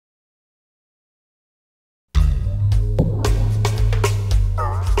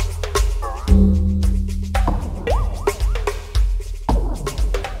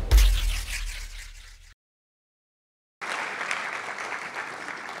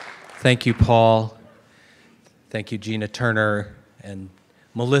Thank you, Paul. Thank you, Gina Turner and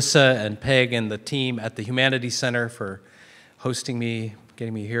Melissa and Peg and the team at the Humanities Center for hosting me,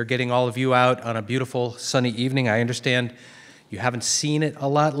 getting me here, getting all of you out on a beautiful sunny evening. I understand you haven't seen it a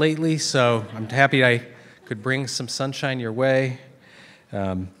lot lately, so I'm happy I could bring some sunshine your way.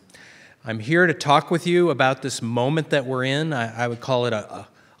 I'm here to talk with you about this moment that we're in. I would call it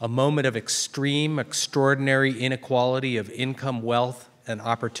a moment of extreme, extraordinary inequality of income, wealth, and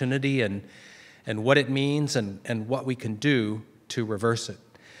opportunity, and what it means and what we can do to reverse it.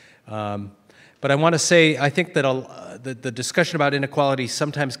 But I want to say, I think that the discussion about inequality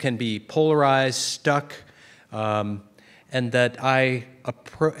sometimes can be polarized, stuck, and that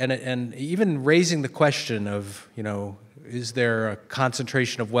and even raising the question of, is there a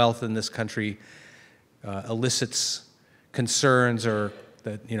concentration of wealth in this country elicits concerns, or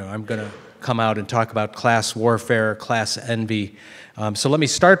that, I'm going to come out and talk about class warfare, class envy. So let me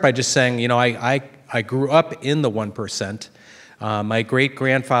start by just saying, I grew up in the 1%. My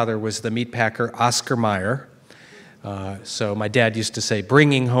great-grandfather was the meatpacker Oscar Mayer. So my dad used to say,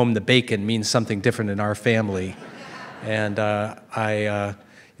 bringing home the bacon means something different in our family. And I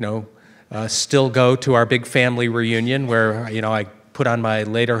still go to our big family reunion where, I put on my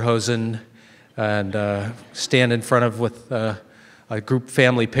lederhosen and stand in front of with a group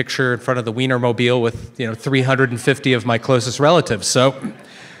family picture in front of the Wienermobile with 350 of my closest relatives. So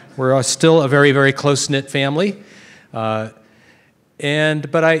we're still a very, very close-knit family. But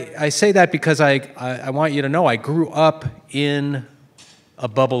I say that because I want you to know I grew up in a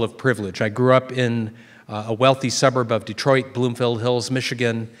bubble of privilege. I grew up in a wealthy suburb of Detroit, Bloomfield Hills,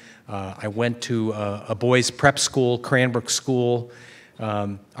 Michigan. I went to a boys' prep school, Cranbrook School.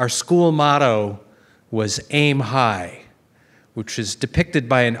 Our school motto was aim high, which is depicted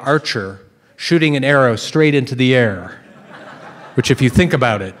by an archer shooting an arrow straight into the air, which, if you think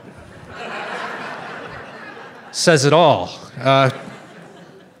about it, says it all.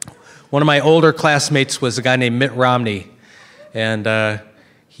 One of my older classmates was a guy named Mitt Romney, and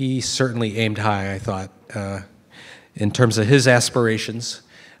he certainly aimed high, I thought, in terms of his aspirations.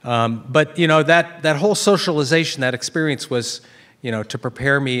 But that whole socialization, that experience was, to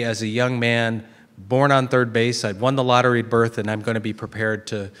prepare me as a young man, born on third base. I'd won the lottery berth, and I'm going to be prepared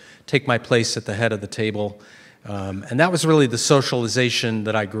to take my place at the head of the table. And that was really the socialization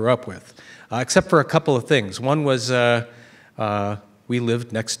that I grew up with, except for a couple of things. One was we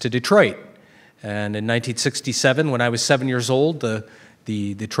lived next to Detroit. And in 1967, when I was 7 years old,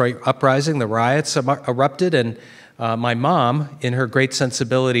 the Detroit uprising, the riots erupted, and my mom, in her great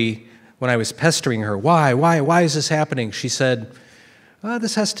sensibility, when I was pestering her, why is this happening? She said,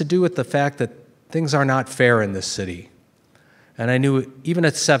 this has to do with the fact that things are not fair in this city. And I knew, even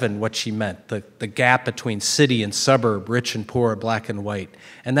at 7, what she meant, the gap between city and suburb, rich and poor, black and white.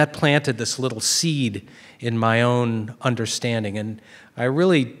 And that planted this little seed in my own understanding. And I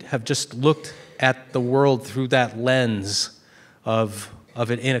really have just looked at the world through that lens of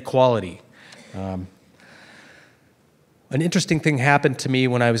an inequality. An interesting thing happened to me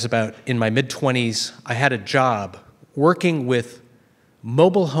when I was about in my mid-20s. I had a job working with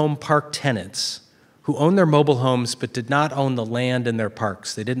mobile home park tenants who owned their mobile homes but did not own the land in their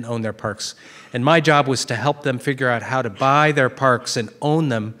parks. They didn't own their parks. And my job was to help them figure out how to buy their parks and own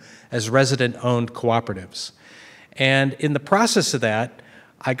them as resident-owned cooperatives. And in the process of that,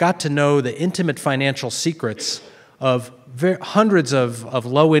 I got to know the intimate financial secrets of hundreds of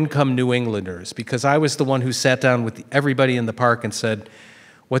low-income New Englanders, because I was the one who sat down with everybody in the park and said,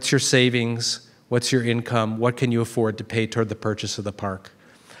 what's your savings? What's your income? What can you afford to pay toward the purchase of the park?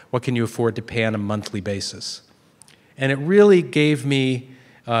 What can you afford to pay on a monthly basis? And it really gave me,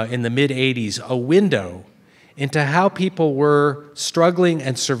 in the mid-'80s, a window into how people were struggling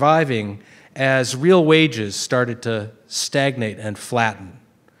and surviving as real wages started to stagnate and flatten.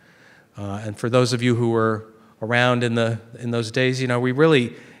 And for those of you who were around in those days, we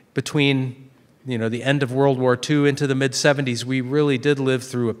really, between the end of World War II into the mid-'70s, we really did live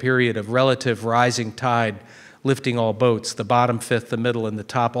through a period of relative rising tide, lifting all boats. The bottom fifth, the middle, and the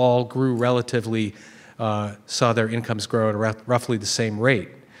top all grew relatively, saw their incomes grow at roughly the same rate.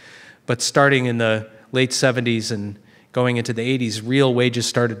 But starting in the late 70s and going into the 80s, real wages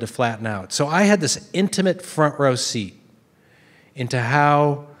started to flatten out. So I had this intimate front row seat into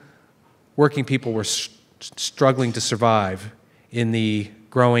how working people were struggling to survive in the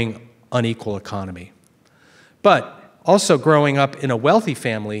growing unequal economy. But also growing up in a wealthy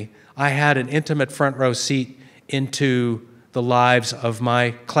family, I had an intimate front row seat into the lives of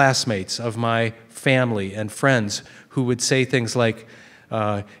my classmates, of my family and friends, who would say things like,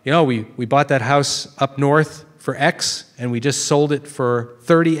 we bought that house up north for X and we just sold it for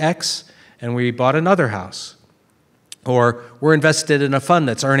 30X and we bought another house. Or we're invested in a fund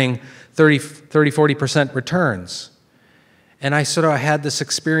that's earning 40% returns. And I sort of had this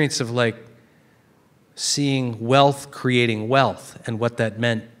experience of like seeing wealth creating wealth and what that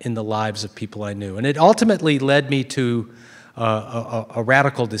meant in the lives of people I knew. And it ultimately led me to a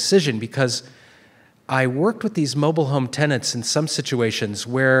radical decision, because I worked with these mobile home tenants in some situations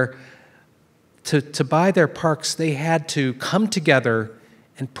where to buy their parks, they had to come together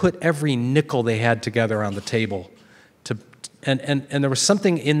and put every nickel they had together on the table. And there was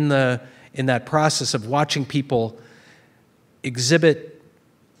something in that process of watching people exhibit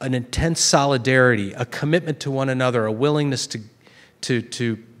an intense solidarity, a commitment to one another, a willingness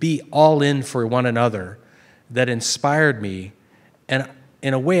to be all in for one another, that inspired me. And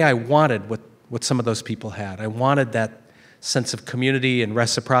in a way, I wanted what some of those people had. I wanted that sense of community and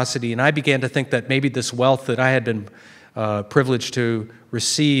reciprocity. And I began to think that maybe this wealth that I had been privileged to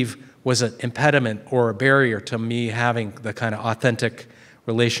receive was an impediment or a barrier to me having the kind of authentic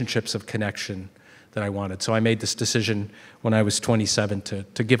relationships of connection that I wanted. So I made this decision when I was 27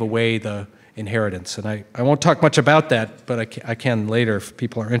 to give away the inheritance. And I won't talk much about that, but I can later if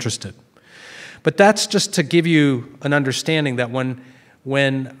people are interested. But that's just to give you an understanding that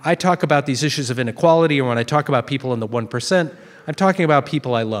when I talk about these issues of inequality, or when I talk about people in the 1%, I'm talking about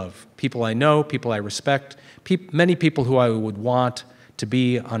people I love, people I know, people I respect, many people who I would want to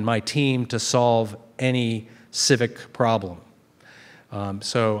be on my team to solve any civic problem.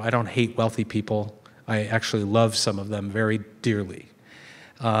 So I don't hate wealthy people. I actually love some of them very dearly.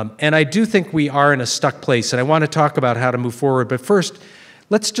 And I do think we are in a stuck place, and I want to talk about how to move forward. But first,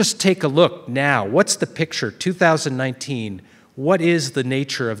 let's just take a look now. What's the picture, 2019? What is the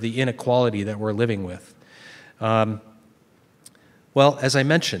nature of the inequality that we're living with? Well, as I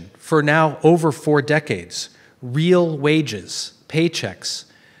mentioned, for now over 4 decades, real wages, paychecks,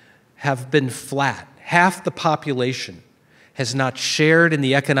 have been flat. Half the population has not shared in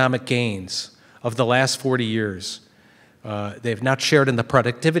the economic gains of the last 40 years. They have not shared in the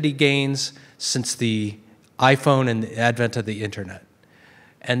productivity gains since the iPhone and the advent of the internet.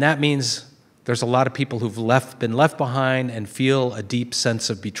 And that means there's a lot of people who've been left behind and feel a deep sense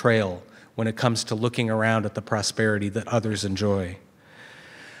of betrayal when it comes to looking around at the prosperity that others enjoy.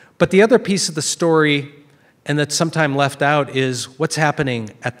 But the other piece of the story, and that's sometimes left out, is what's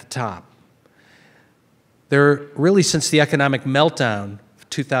happening at the top. Really, since the economic meltdown of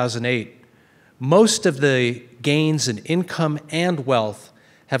 2008, most of the gains in income and wealth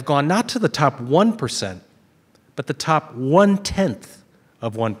have gone not to the top 1%, but the top 1/10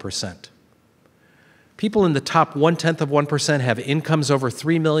 of 1%. People in the top 1/10 of 1% have incomes over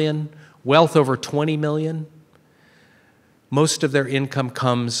 3 million, wealth over 20 million. Most of their income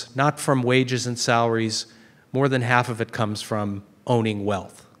comes not from wages and salaries. More than half of it comes from owning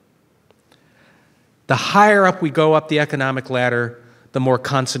wealth. The higher up we go up the economic ladder, the more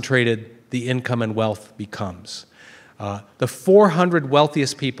concentrated the income and wealth becomes. The 400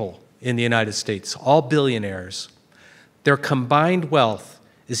 wealthiest people in the United States, all billionaires, their combined wealth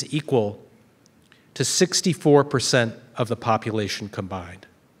is equal to 64% of the population combined,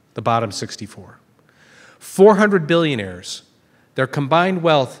 the bottom 64. 400 billionaires, their combined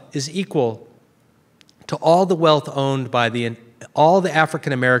wealth is equal to all the wealth owned by all the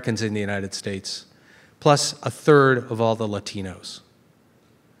African Americans in the United States, plus 1/3 of all the Latinos.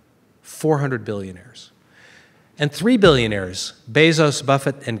 400 billionaires. And 3 billionaires, Bezos,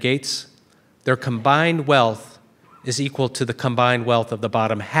 Buffett, and Gates, their combined wealth is equal to the combined wealth of the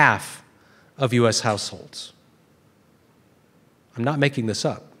bottom half of US households. I'm not making this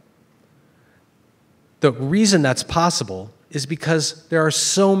up. The reason that's possible is because there are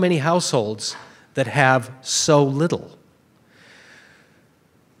so many households that have so little.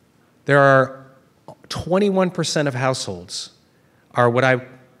 There are 21% of households are what I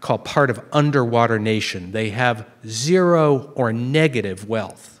call part of underwater nation. They have zero or negative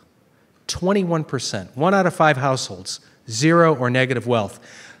wealth. 21%, 1 out of 5 households, zero or negative wealth.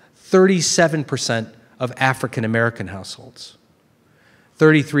 37% of African American households.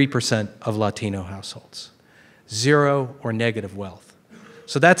 33% of Latino households. Zero or negative wealth.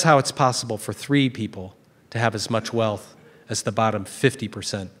 So that's how it's possible for 3 people to have as much wealth as the bottom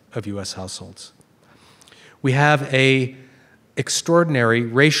 50% of US households. We have an extraordinary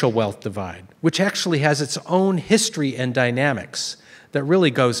racial wealth divide, which actually has its own history and dynamics that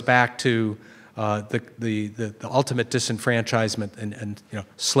really goes back to the ultimate disenfranchisement and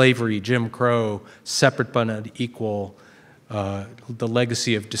slavery, Jim Crow, separate but unequal, the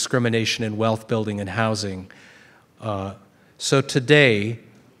legacy of discrimination in wealth building and housing. So today,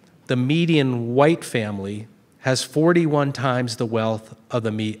 the median white family has 41 times the wealth of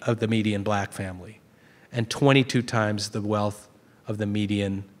the median black family and 22 times the wealth of the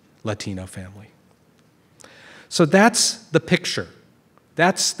median Latino family. So that's the picture.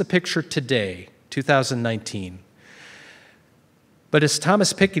 That's the picture today, 2019. But as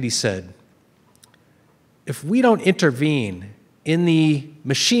Thomas Piketty said, if we don't intervene in the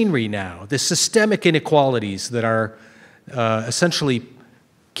machinery now, the systemic inequalities that are essentially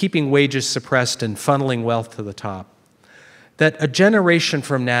keeping wages suppressed and funneling wealth to the top, that a generation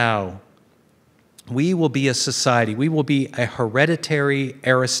from now, we will be a society, we will be a hereditary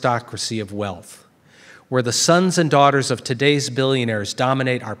aristocracy of wealth, where the sons and daughters of today's billionaires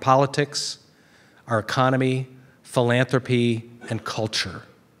dominate our politics, our economy, philanthropy, and culture.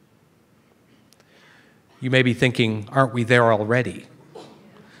 You may be thinking, aren't we there already?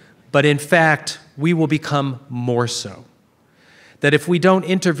 But in fact, we will become more so. That if we don't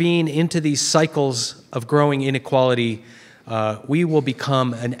intervene into these cycles of growing inequality, we will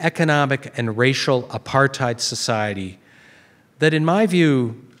become an economic and racial apartheid society that, in my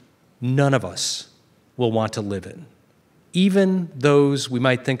view, none of us will want to live in. Even those we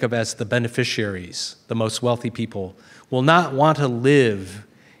might think of as the beneficiaries, the most wealthy people, will not want to live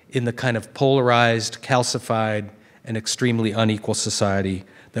in the kind of polarized, calcified, and extremely unequal society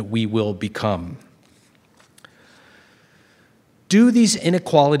that we will become. Do these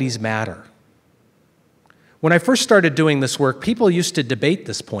inequalities matter? When I first started doing this work, people used to debate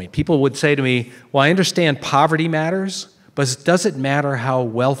this point. People would say to me, well, I understand poverty matters, but does it matter how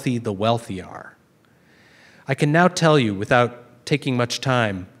wealthy the wealthy are? I can now tell you, without taking much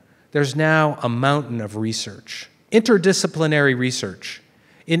time, there's now a mountain of research, interdisciplinary research,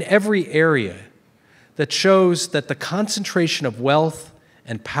 in every area that shows that the concentration of wealth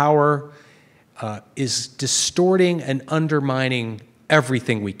and power is distorting and undermining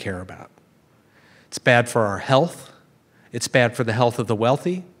everything we care about. It's bad for our health. It's bad for the health of the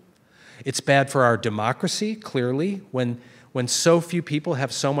wealthy. It's bad for our democracy, clearly. When so few people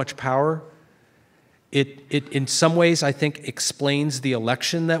have so much power, it in some ways, I think, explains the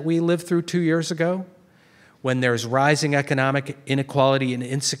election that we lived through 2 years ago. When there's rising economic inequality and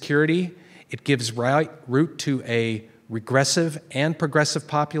insecurity, it gives root to a regressive and progressive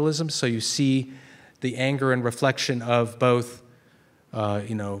populism. So you see the anger and reflection of both,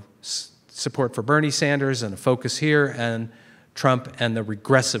 support for Bernie Sanders and a focus here, and Trump and the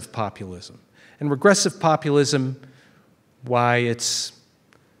regressive populism. And regressive populism, why it's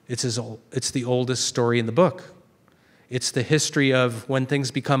the oldest story in the book. It's the history of when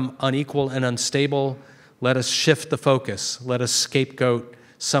things become unequal and unstable, let us shift the focus. Let us scapegoat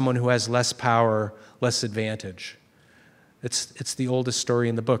someone who has less power, less advantage. It's the oldest story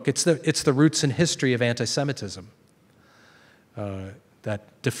in the book. It's the roots and history of anti-Semitism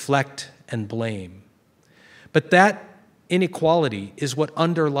that deflect and blame. But that inequality is what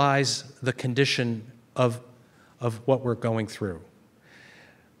underlies the condition of what we're going through.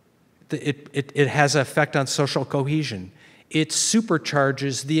 It has an effect on social cohesion. It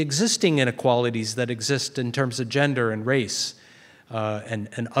supercharges the existing inequalities that exist in terms of gender and race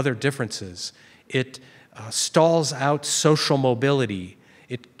and other differences. It stalls out social mobility.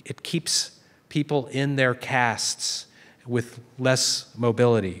 It keeps people in their castes with less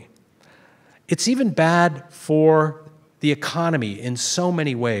mobility. It's even bad for the economy in so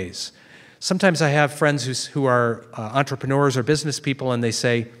many ways. Sometimes I have friends who are entrepreneurs or business people, and they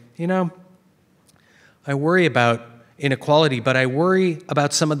say, I worry about inequality, but I worry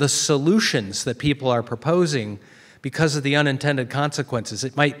about some of the solutions that people are proposing because of the unintended consequences.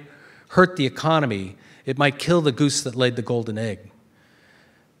 It might hurt the economy. It might kill the goose that laid the golden egg.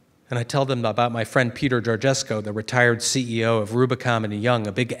 And I tell them about my friend Peter Georgescu, the retired CEO of Rubicon & Young,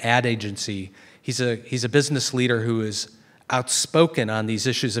 a big ad agency. He's a business leader who is outspoken on these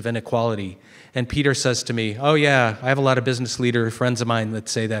issues of inequality. And Peter says to me, oh yeah, I have a lot of business leader friends of mine that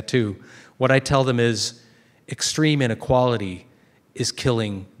say that too. What I tell them is extreme inequality is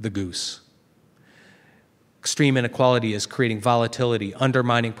killing the goose. Extreme inequality is creating volatility,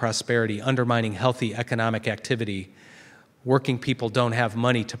 undermining prosperity, undermining healthy economic activity. Working people don't have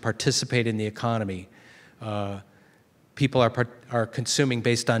money to participate in the economy. People are consuming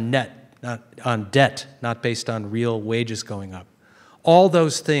based on not on debt, not based on real wages going up. All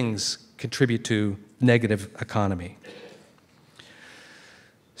those things contribute to negative economy.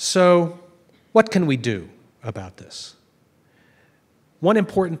 So, what can we do about this? One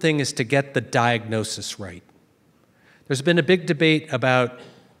important thing is to get the diagnosis right. There's been a big debate about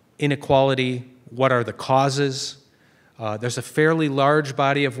inequality. What are the causes? There's a fairly large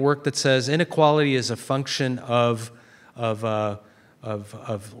body of work that says inequality is a function of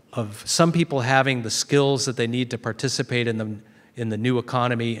of some people having the skills that they need to participate in the new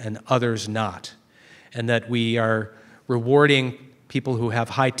economy and others not, and that we are rewarding people who have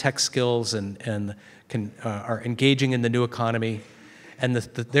high-tech skills and are engaging in the new economy, and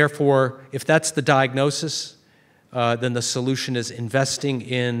therefore, if that's the diagnosis, then the solution is investing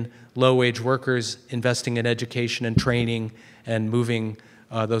in low-wage workers, investing in education and training, and moving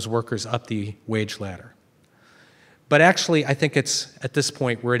those workers up the wage ladder. But actually, I think it's, at this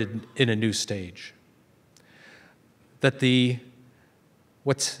point, we're in a new stage. That the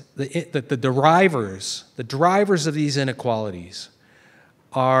drivers of these inequalities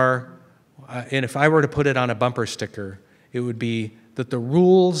are, and if I were to put it on a bumper sticker, it would be that the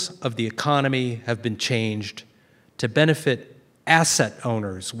rules of the economy have been changed to benefit asset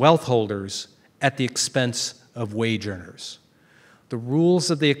owners, wealth holders, at the expense of wage earners. The rules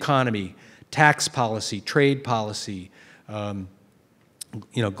of the economy, tax policy, trade policy,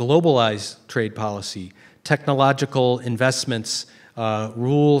 globalized trade policy, technological investments,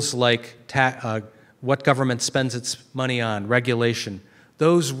 rules like what government spends its money on, regulation.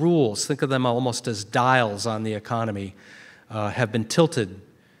 Those rules, think of them almost as dials on the economy, have been tilted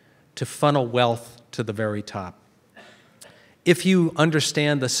to funnel wealth to the very top. If you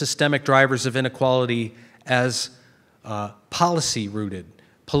understand the systemic drivers of inequality as policy-rooted,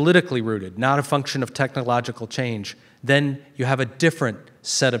 politically rooted, not a function of technological change, then you have a different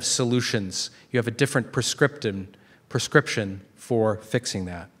set of solutions. You have a different prescription for fixing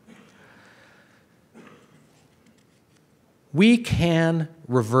that. We can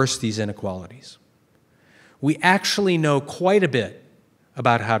reverse these inequalities. We actually know quite a bit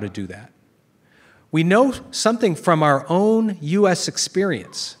about how to do that. We know something from our own U.S.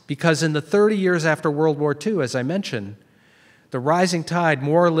 experience, because in the 30 years after World War II, as I mentioned, the rising tide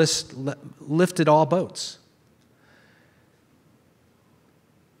more or less lifted all boats.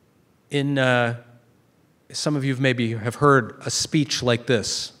 Some of you maybe have heard a speech like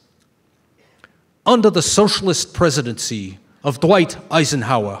this. Under the socialist presidency of Dwight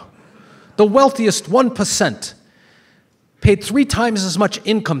Eisenhower, the wealthiest 1% paid 3 times as much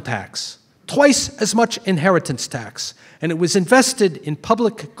income tax, twice as much inheritance tax, and it was invested in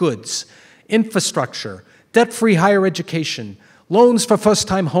public goods, infrastructure, debt-free higher education, loans for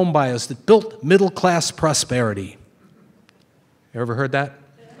first-time homebuyers that built middle-class prosperity. You ever heard that?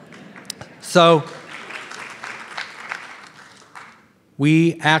 So,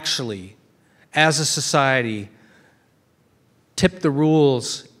 we actually, as a society, tipped the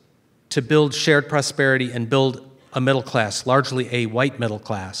rules to build shared prosperity and build a middle class, largely a white middle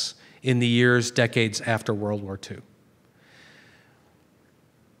class, in the years, decades after World War II.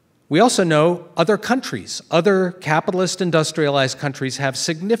 We also know other countries, other capitalist industrialized countries have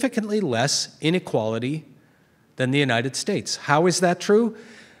significantly less inequality than the United States. How is that true?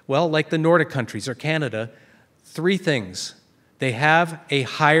 Well, like the Nordic countries or Canada, 3 things. They have a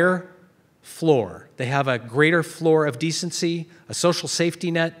higher floor. They have a greater floor of decency, a social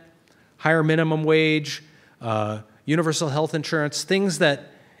safety net, higher minimum wage, universal health insurance, things that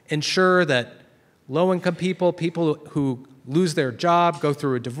ensure that low-income people, people who lose their job, go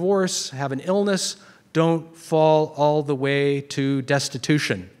through a divorce, have an illness, don't fall all the way to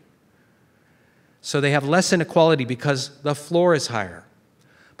destitution. So they have less inequality because the floor is higher.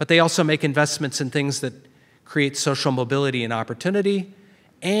 But they also make investments in things that create social mobility and opportunity,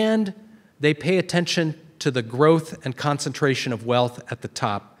 and they pay attention to the growth and concentration of wealth at the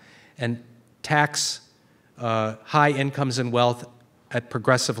top and tax high incomes and wealth at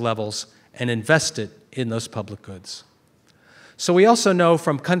progressive levels and invest it in those public goods. So we also know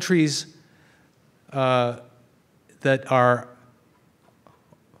from countries that are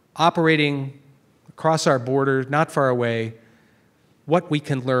operating across our border, not far away, what we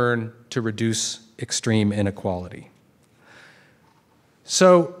can learn to reduce extreme inequality.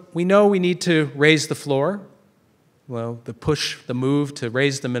 So we know we need to raise the floor, well, the move to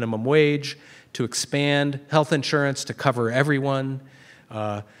raise the minimum wage, to expand health insurance to cover everyone,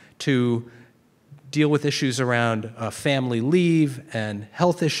 to deal with issues around family leave and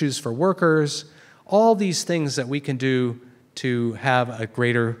health issues for workers, all these things that we can do to have a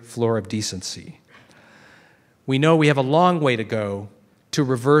greater floor of decency. We know we have a long way to go to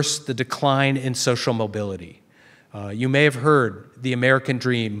reverse the decline in social mobility. You may have heard the American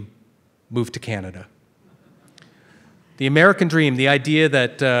dream move to Canada. The American dream, the idea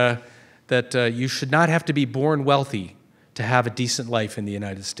that you should not have to be born wealthy to have a decent life in the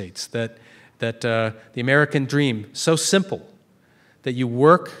United States, that the American dream, so simple, that you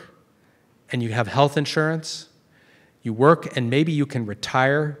work and you have health insurance, You work and maybe you can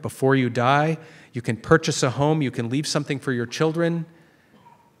retire before you die. You can purchase a home. You can leave something for your children.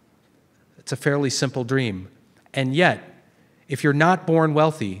 It's a fairly simple dream. And yet, if you're not born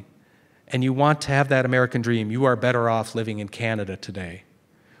wealthy and you want to have that American dream, you are better off living in Canada today,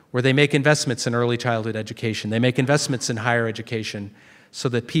 where they make investments in early childhood education. They make investments in higher education so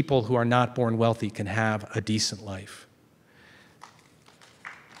that people who are not born wealthy can have a decent life.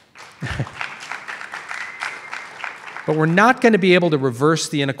 But we're not going to be able to reverse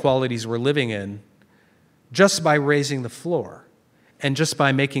the inequalities we're living in just by raising the floor and just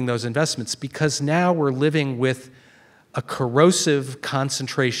by making those investments, because now we're living with a corrosive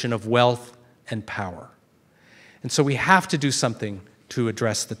concentration of wealth and power. And so we have to do something to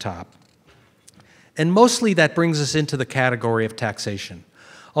address the top. And mostly that brings us into the category of taxation.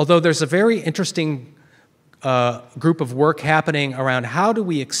 Although there's a very interesting group of work happening around how do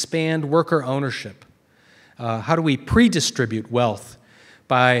we expand worker ownership. How do we pre-distribute wealth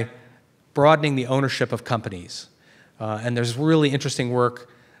by broadening the ownership of companies? And there's really interesting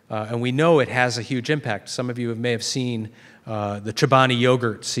work, and we know it has a huge impact. Some of you may have seen the Chobani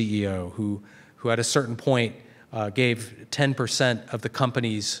Yogurt CEO who at a certain point gave 10% of the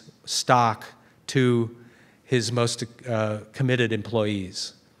company's stock to his most committed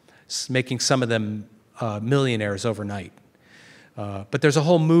employees, making some of them millionaires overnight. But there's a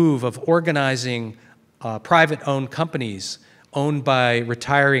whole move of organizing private-owned companies owned by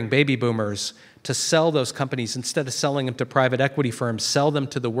retiring baby boomers to sell those companies. Instead of selling them to private equity firms, sell them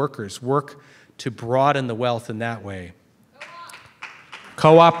to the workers, work to broaden the wealth in that way.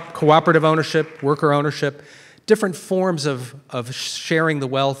 Cooperative ownership, worker ownership, different forms of sharing the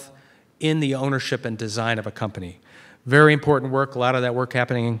wealth in the ownership and design of a company. Very important work, a lot of that work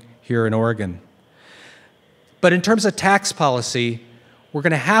happening here in Oregon. But in terms of tax policy, we're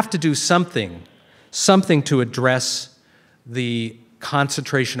going to have to do something to address the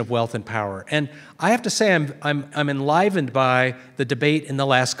concentration of wealth and power. And I have to say I'm enlivened by the debate in the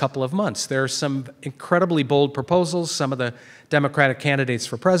last couple of months. There are some incredibly bold proposals some of the Democratic candidates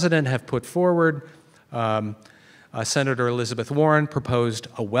for president have put forward. Senator Elizabeth Warren proposed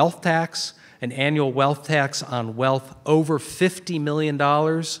a wealth tax, an annual wealth tax on wealth over $50 million,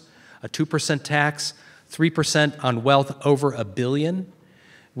 a 2% tax, 3% on wealth over $1 billion.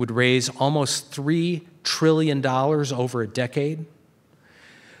 Would raise almost $3 trillion over a decade.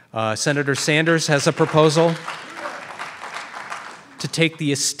 Senator Sanders has a proposal to take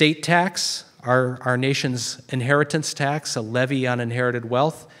the estate tax, our nation's inheritance tax, a levy on inherited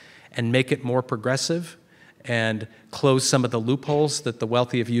wealth, and make it more progressive and close some of the loopholes that the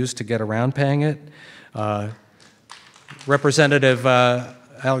wealthy have used to get around paying it. Representative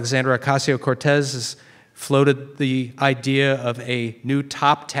Alexandra Ocasio-Cortez has floated the idea of a new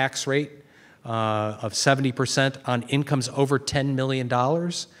top tax rate of 70% on incomes over $10 million.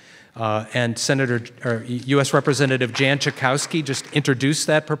 And U.S. Representative Jan Schakowsky just introduced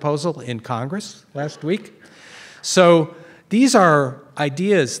that proposal in Congress last week. So these are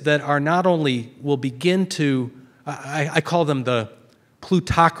ideas that are not only will begin to, I call them the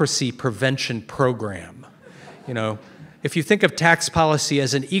plutocracy prevention program. You know, if you think of tax policy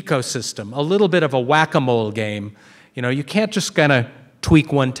as an ecosystem, a little bit of a whack-a-mole game, you know, you can't just kind of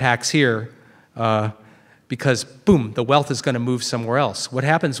tweak one tax here because, boom, the wealth is going to move somewhere else. What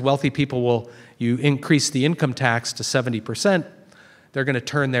happens, wealthy people you increase the income tax to 70%, they're going to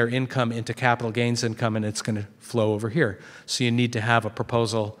turn their income into capital gains income, and it's going to flow over here. So you need to have a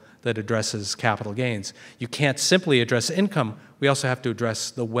proposal that addresses capital gains. You can't simply address income. We also have to address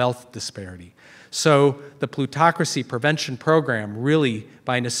the wealth disparity. So the plutocracy prevention program really,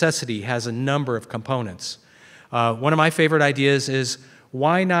 by necessity, has a number of components. One of my favorite ideas is,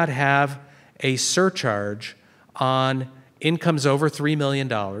 why not have a surcharge on incomes over $3 million,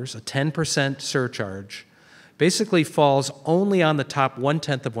 a 10% surcharge, basically falls only on the top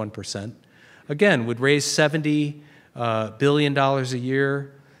 1/10 of 1%. Again, would raise $70 billion a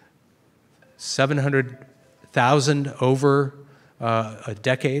year, 700,000 over a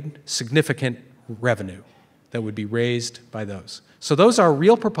decade, significant revenue that would be raised by those. So those are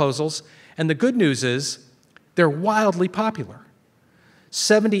real proposals, and the good news is they're wildly popular.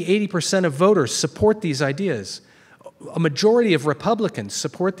 70–80% of voters support these ideas. A majority of Republicans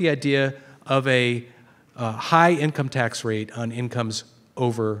support the idea of a high income tax rate on incomes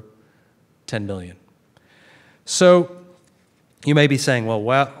over $10 million. So you may be saying, well,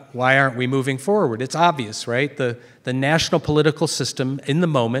 why aren't we moving forward? It's obvious, right? The national political system in the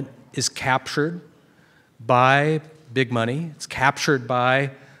moment is captured by big money. It's captured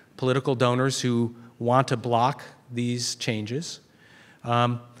by political donors who want to block these changes.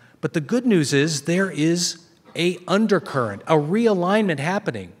 But the good news is there is a undercurrent, a realignment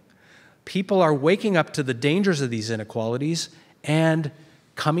happening. People are waking up to the dangers of these inequalities and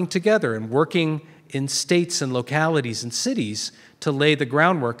coming together and working in states and localities and cities to lay the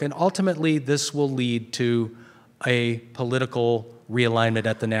groundwork. And ultimately, this will lead to a political realignment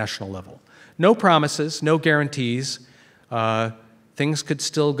at the national level. No promises, no guarantees. Things could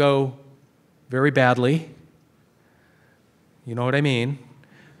still go very badly. You know what I mean?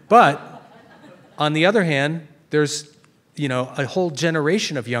 But on the other hand, there's a whole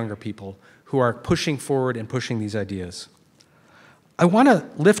generation of younger people who are pushing forward and pushing these ideas. I want to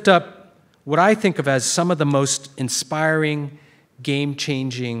lift up what I think of as some of the most inspiring,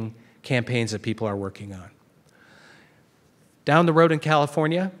 game-changing campaigns that people are working on. Down the road in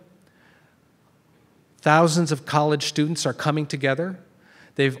California, thousands of college students are coming together.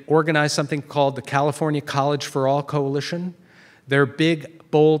 They've organized something called the California College for All Coalition. Their big,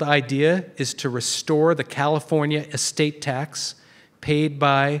 bold idea is to restore the California estate tax paid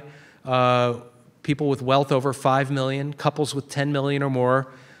by people with wealth over $5 million. Couples with $10 million or more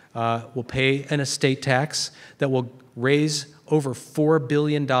will pay an estate tax that will raise over $4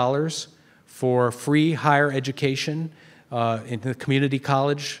 billion for free higher education in the community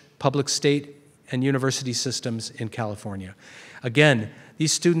college, public, state, and university systems in California. Again,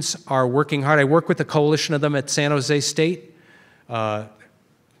 these students are working hard. I work with a coalition of them at San Jose State.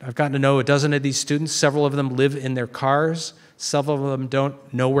 I've gotten to know a dozen of these students. Several of them live in their cars. Several of them don't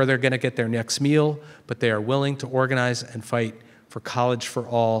know where they're going to get their next meal, but they are willing to organize and fight for college for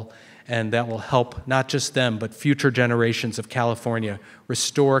all, and that will help not just them, but future generations of California,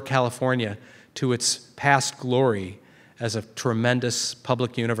 restore California to its past glory as a tremendous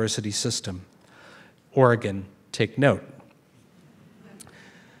public university system. Oregon, take note.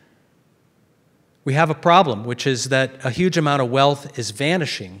 We have a problem, which is that a huge amount of wealth is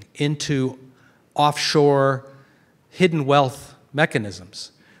vanishing into offshore, hidden wealth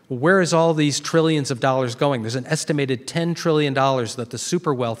mechanisms. Well, where is all these trillions of dollars going? There's an estimated $10 trillion that the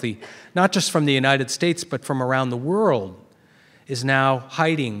super wealthy, not just from the United States, but from around the world, is now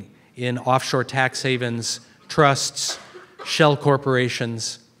hiding in offshore tax havens, trusts, shell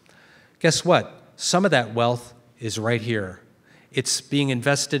corporations. Guess what? Some of that wealth is right here. It's being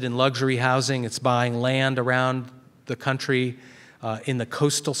invested in luxury housing. It's buying land around the country. In the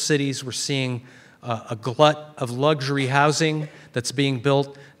coastal cities, we're seeing a glut of luxury housing that's being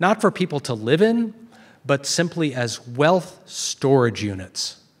built, not for people to live in, but simply as wealth storage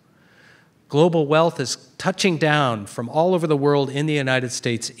units. Global wealth is touching down from all over the world in the United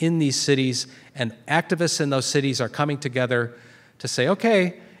States, in these cities, and activists in those cities are coming together to say,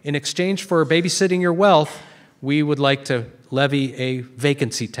 okay, in exchange for babysitting your wealth, we would like to levy a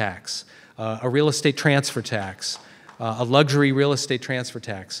vacancy tax, a real estate transfer tax, a luxury real estate transfer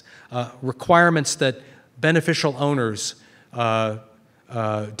tax, requirements that beneficial owners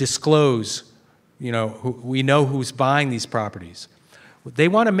disclose, we know who's buying these properties. They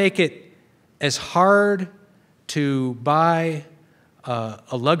want to make it as hard to buy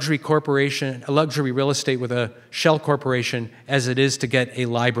a luxury corporation, a luxury real estate with a shell corporation as it is to get a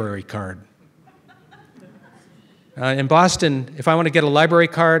library card. In Boston, if I want to get a library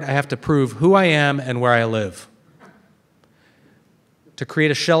card, I have to prove who I am and where I live. To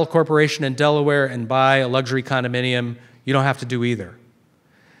create a shell corporation in Delaware and buy a luxury condominium, you don't have to do either.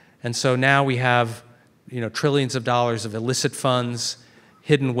 And so now we have, trillions of dollars of illicit funds,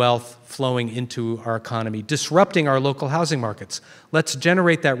 hidden wealth flowing into our economy, disrupting our local housing markets. Let's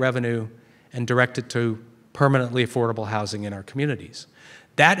generate that revenue and direct it to permanently affordable housing in our communities.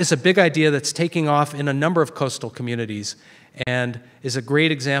 That is a big idea that's taking off in a number of coastal communities and is a great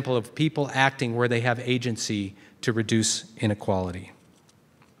example of people acting where they have agency to reduce inequality.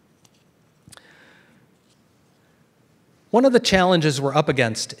 One of the challenges we're up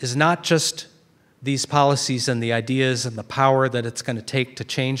against is not just these policies and the ideas and the power that it's going to take to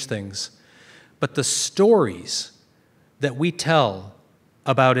change things, but the stories that we tell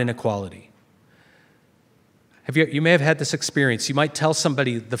about inequality. You may have had this experience. You might tell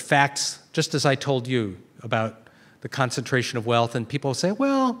somebody the facts, just as I told you, about the concentration of wealth, and people say,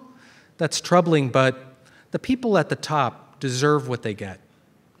 well, that's troubling, but the people at the top deserve what they get.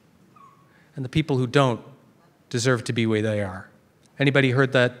 And the people who don't deserve to be where they are. Anybody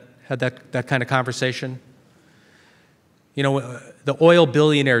heard that, had that kind of conversation? The oil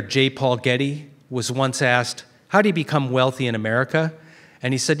billionaire J. Paul Getty was once asked, how do you become wealthy in America?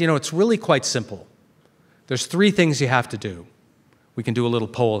 And he said, it's really quite simple. There's 3 things you have to do. We can do a little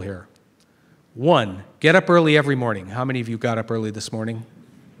poll here. 1, get up early every morning. How many of you got up early this morning?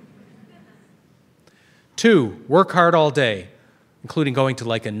 2, work hard all day, including going to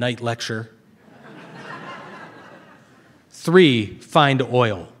like a night lecture. 3, find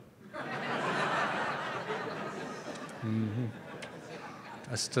oil.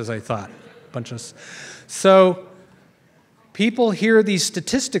 Just as I thought. So people hear these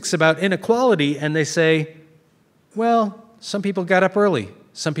statistics about inequality and they say, well, some people got up early.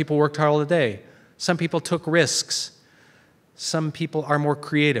 Some people worked hard all day. Some people took risks. Some people are more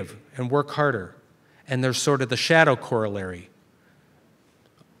creative and work harder. And there's sort of the shadow corollary.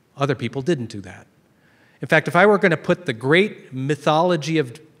 Other people didn't do that. In fact, if I were going to put the great mythology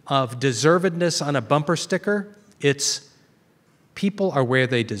of deservedness on a bumper sticker, it's people are where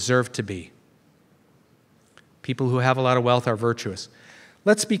they deserve to be. People who have a lot of wealth are virtuous.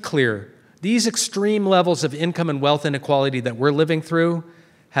 Let's be clear. These extreme levels of income and wealth inequality that we're living through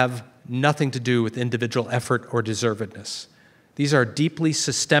have nothing to do with individual effort or deservedness. These are deeply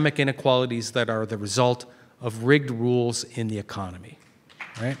systemic inequalities that are the result of rigged rules in the economy.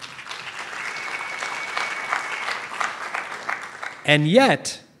 Right? And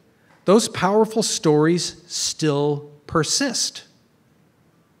yet, those powerful stories still persist.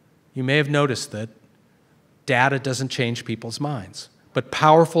 You may have noticed that data doesn't change people's minds, but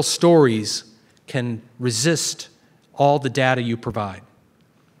powerful stories can resist all the data you provide.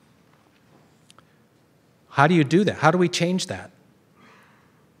 How do you do that? How do we change that?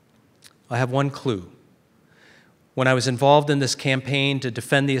 I have one clue. When I was involved in this campaign to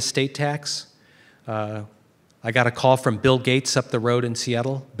defend the estate tax, I got a call from Bill Gates up the road in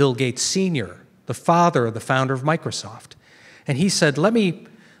Seattle, Bill Gates Sr., the father of the founder of Microsoft. And he said, let me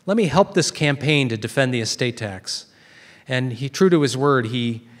help this campaign to defend the estate tax. And he, true to his word,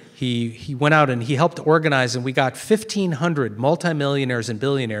 he went out and he helped organize, and we got 1,500 multimillionaires and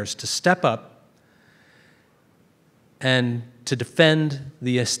billionaires to step up and to defend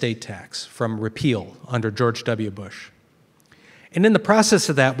the estate tax from repeal under George W. Bush. And in the process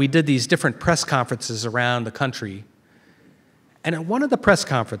of that, we did these different press conferences around the country. And at one of the press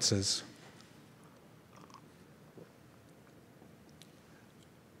conferences,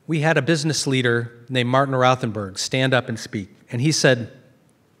 we had a business leader named Martin Rothenberg stand up and speak. And he said,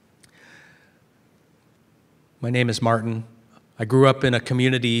 "My name is Martin. I grew up in a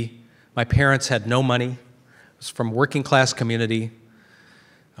community. My parents had no money. I was from a working class community.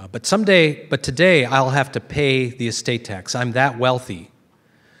 But today I'll have to pay the estate tax. I'm that wealthy.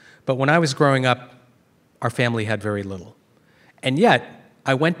 But when I was growing up, our family had very little. And yet,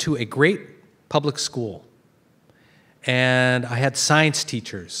 I went to a great public school. And I had science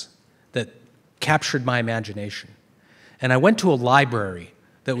teachers that captured my imagination. And I went to a library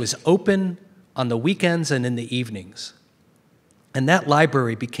that was open on the weekends and in the evenings. And that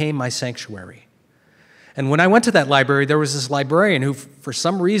library became my sanctuary. And when I went to that library, there was this librarian who, for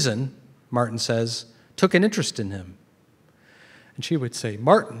some reason, Martin says, took an interest in him. And she would say,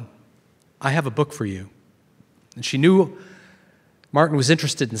 "Martin, I have a book for you." And she knew Martin was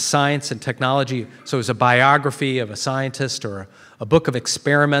interested in science and technology, so it was a biography of a scientist or a book of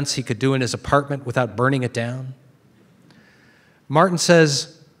experiments he could do in his apartment without burning it down. Martin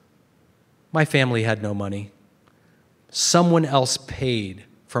says, "My family had no money. Someone else paid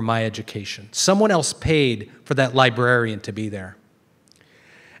for my education. Someone else paid for that librarian to be there."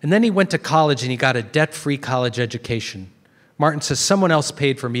 And then he went to college and he got a debt-free college education. Martin says, "Someone else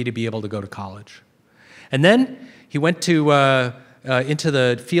paid for me to be able to go to college." And then he went to into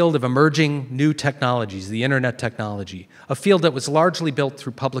the field of emerging new technologies, the internet technology, a field that was largely built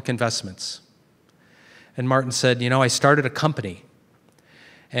through public investments. And Martin said, "I started a company.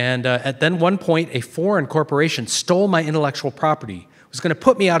 And at then one point, a foreign corporation stole my intellectual property, was going to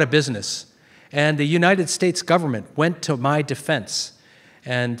put me out of business. And the United States government went to my defense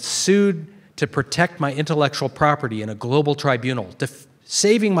and sued to protect my intellectual property in a global tribunal,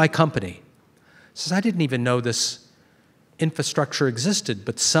 saving my company." He says, "I didn't even know this infrastructure existed,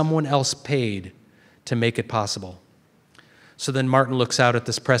 but someone else paid to make it possible." So then Martin looks out at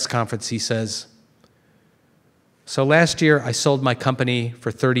this press conference. He says, "So last year I sold my company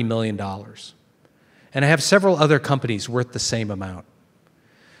for $30 million. And I have several other companies worth the same amount.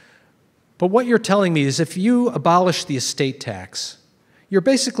 But what you're telling me is if you abolish the estate tax, you're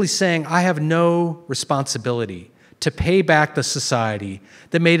basically saying I have no responsibility to pay back the society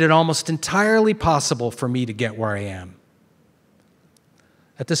that made it almost entirely possible for me to get where I am."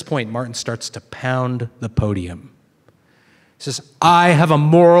 At this point, Martin starts to pound the podium. He says, "I have a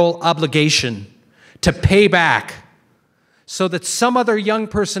moral obligation to pay back so that some other young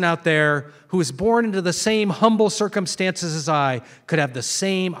person out there who was born into the same humble circumstances as I could have the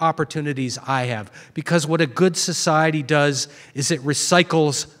same opportunities I have. Because what a good society does is it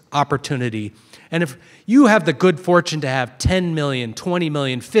recycles opportunity. And if you have the good fortune to have $10 million, $20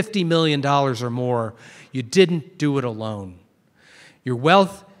 million, $50 million or more, you didn't do it alone. Your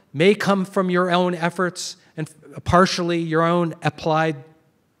wealth may come from your own efforts and partially your own applied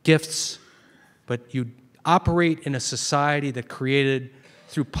gifts, but you operate in a society that created,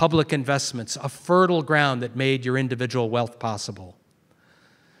 through public investments, a fertile ground that made your individual wealth possible.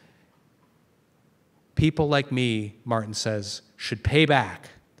 People like me, Martin says, should pay back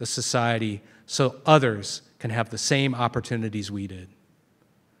the society so others can have the same opportunities we did.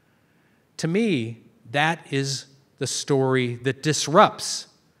 To me, that is the story that disrupts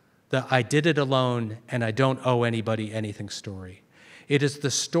the I did it alone and I don't owe anybody anything story. It is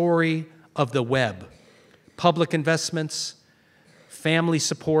the story of the web, public investments, family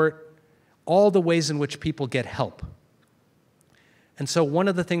support, all the ways in which people get help. And so one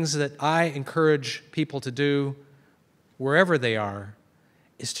of the things that I encourage people to do, wherever they are,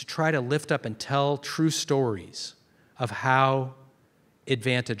 is to try to lift up and tell true stories of how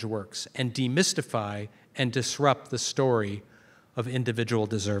advantage works and demystify and disrupt the story of individual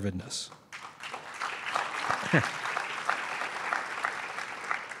deservedness.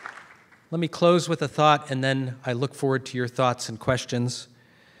 Let me close with a thought, and then I look forward to your thoughts and questions.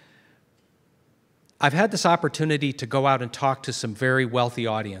 I've had this opportunity to go out and talk to some very wealthy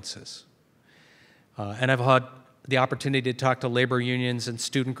audiences. And I've had the opportunity to talk to labor unions and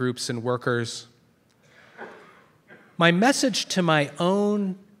student groups and workers. My message to my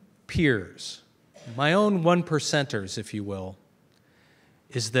own peers, my own one percenters, if you will,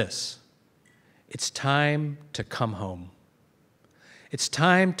 is this: it's time to come home. It's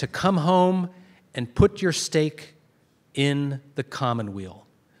time to come home and put your stake in the commonweal.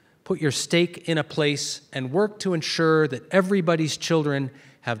 Put your stake in a place and work to ensure that everybody's children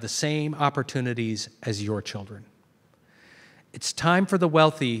have the same opportunities as your children. It's time for the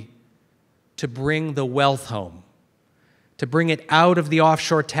wealthy to bring the wealth home, to bring it out of the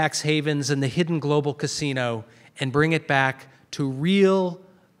offshore tax havens and the hidden global casino and bring it back to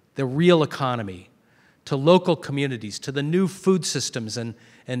the real economy, to local communities, to the new food systems and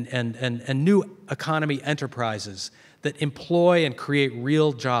new economy enterprises that employ and create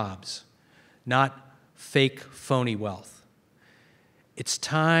real jobs, not fake, phony wealth. It's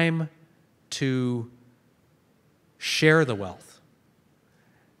time to share the wealth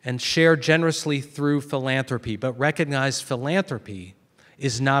and share generously through philanthropy, but recognize philanthropy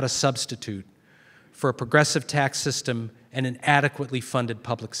is not a substitute for a progressive tax system and an adequately funded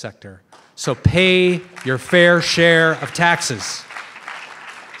public sector. So pay your fair share of taxes.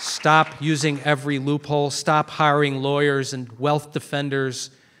 Stop using every loophole. Stop hiring lawyers and wealth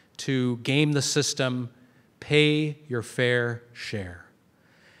defenders to game the system. Pay your fair share.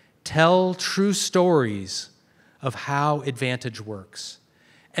 Tell true stories of how advantage works.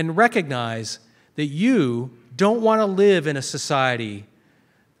 And recognize that you don't want to live in a society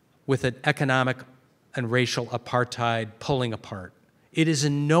with an economic and racial apartheid pulling apart. It is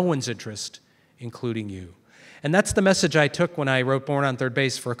in no one's interest, including you. And that's the message I took when I wrote Born on Third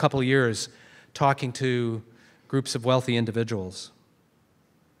Base for a couple of years, talking to groups of wealthy individuals.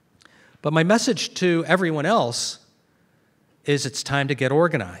 But my message to everyone else is it's time to get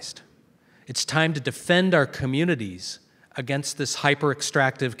organized. It's time to defend our communities against this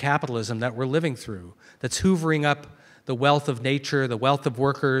hyper-extractive capitalism that we're living through, that's hoovering up the wealth of nature, the wealth of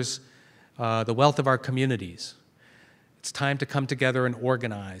workers, the wealth of our communities. It's time to come together and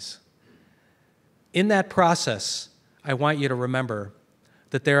organize. In that process, I want you to remember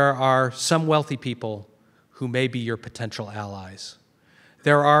that there are some wealthy people who may be your potential allies.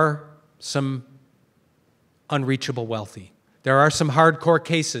 There are some unreachable wealthy. There are some hardcore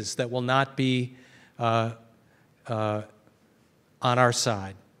cases that will not be on our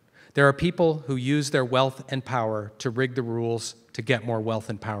side. There are people who use their wealth and power to rig the rules to get more wealth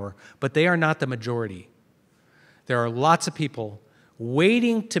and power, but they are not the majority. There are lots of people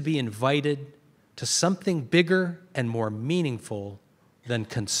waiting to be invited to something bigger and more meaningful than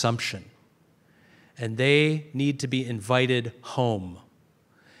consumption. And they need to be invited home.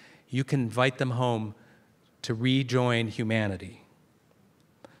 You can invite them home to rejoin humanity.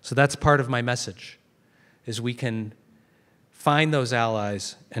 So that's part of my message, is we can find those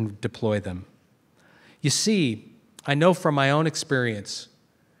allies and deploy them. You see, I know from my own experience,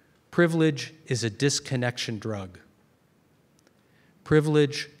 privilege is a disconnection drug.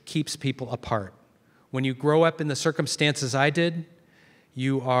 Privilege keeps people apart. When you grow up in the circumstances I did,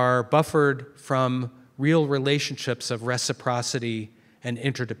 you are buffered from real relationships of reciprocity and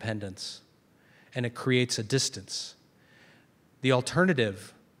interdependence, and it creates a distance. The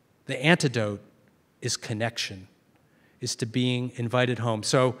alternative, the antidote, is connection. is to being invited home.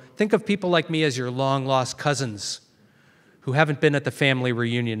 So think of people like me as your long-lost cousins who haven't been at the family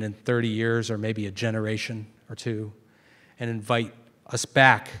reunion in 30 years or maybe a generation or two, and invite us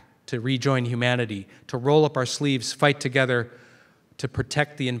back to rejoin humanity, to roll up our sleeves, fight together to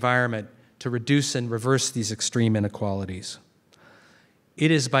protect the environment, to reduce and reverse these extreme inequalities.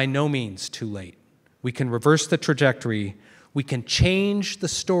 It is by no means too late. We can reverse the trajectory. We can change the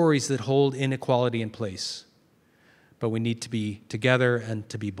stories that hold inequality in place. But we need to be together and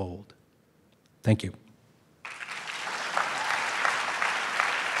to be bold. Thank you.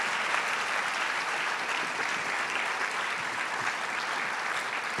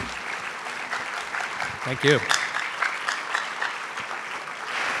 Thank you.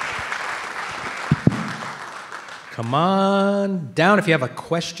 Come on down if you have a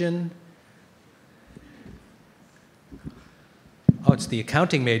question. Oh, it's the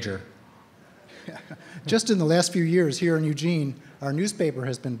accounting major. Just in the last few years here in Eugene, our newspaper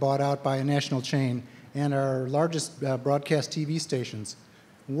has been bought out by a national chain and our largest broadcast TV stations.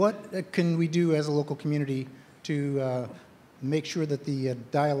 What can we do as a local community to make sure that the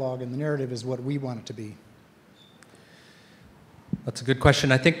dialogue and the narrative is what we want it to be? That's a good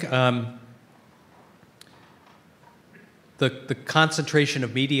question. I think the concentration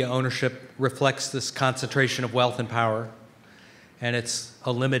of media ownership reflects this concentration of wealth and power, and it's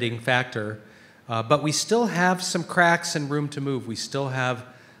a limiting factor. But we still have some cracks and room to move. We still have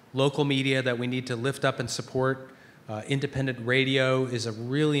local media that we need to lift up and support. Independent radio is a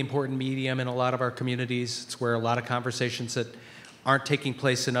really important medium in a lot of our communities. It's where a lot of conversations that aren't taking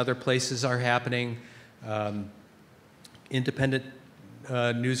place in other places are happening. Independent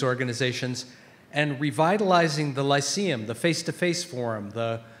news organizations, and revitalizing the Lyceum, the face-to-face forum,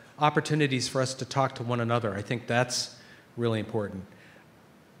 the opportunities for us to talk to one another. I think that's really important.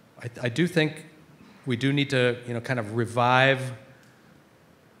 I do think we do need to, kind of revive,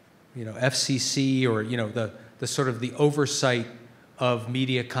 FCC or, the sort of the oversight of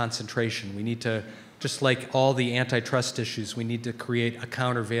media concentration. We need to, just like all the antitrust issues, we need to create a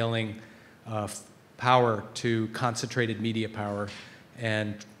countervailing power to concentrated media power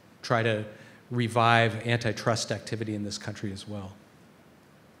and try to revive antitrust activity in this country as well.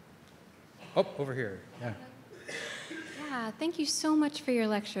 Oh, over here, yeah. Yeah, thank you so much for your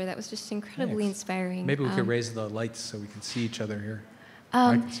lecture. That was just incredibly inspiring. Maybe we could raise the lights so we can see each other here.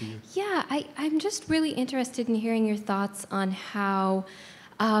 I can see you. Yeah, I'm just really interested in hearing your thoughts on how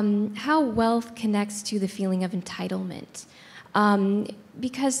wealth connects to the feeling of entitlement.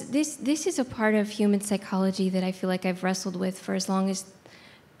 Because this is a part of human psychology that I feel like I've wrestled with for as long as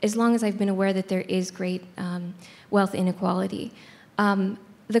I've been aware that there is great wealth inequality.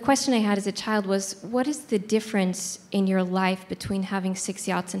 The question I had as a child was, what is the difference in your life between having 6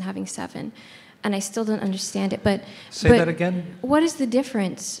 yachts and having 7? And I still don't understand it. But Say that again? What is the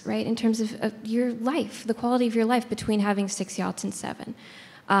difference, right, in terms of your life, the quality of your life between having 6 yachts and 7?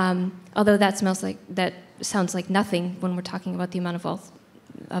 Although that sounds like nothing when we're talking about the amount of wealth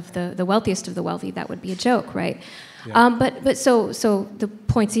of the wealthiest of the wealthy. That would be a joke, right? Yeah. But so the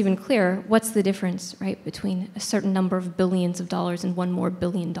point's even clearer. What's the difference, right, between a certain number of billions of dollars and one more $1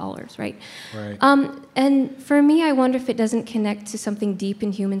 billion, right? Right. And for me, I wonder if it doesn't connect to something deep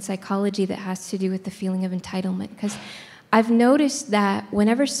in human psychology that has to do with the feeling of entitlement. Because I've noticed that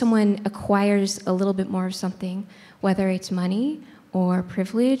whenever someone acquires a little bit more of something, whether it's money or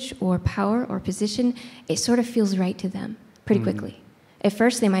privilege or power or position, it sort of feels right to them pretty quickly. At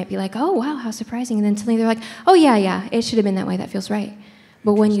first, they might be like, oh, wow, how surprising. And then suddenly they're like, oh, yeah, it should have been that way. That feels right.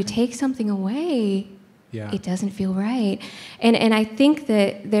 But when you take something away, it doesn't feel right. And I think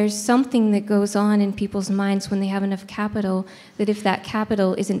that there's something that goes on in people's minds when they have enough capital, that if that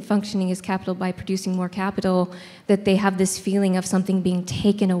capital isn't functioning as capital by producing more capital, that they have this feeling of something being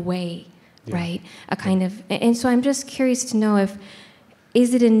taken away, right? A kind of, and so I'm just curious to know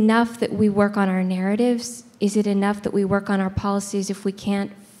is it enough that we work on our narratives? Is it enough that we work on our policies if we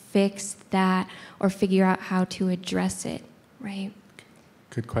can't fix that or figure out how to address it, right?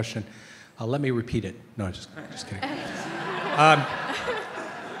 Good question. Let me repeat it. No, just kidding.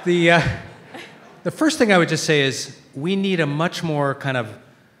 The first thing I would just say is we need a much more kind of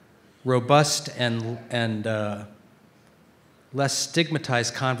robust and less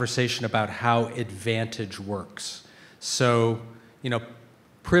stigmatized conversation about how advantage works. So,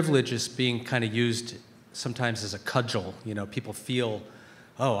 privilege is being kind of used sometimes as a cudgel. People feel,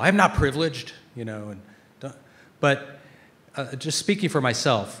 oh, I'm not privileged, but just speaking for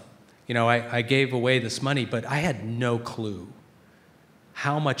myself, I gave away this money, but I had no clue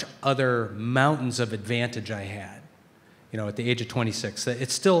how much other mountains of advantage I had, at the age of 26.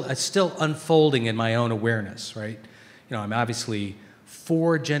 It's still unfolding in my own awareness, right? I'm obviously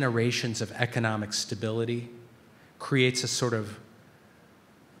 4 generations of economic stability creates a sort of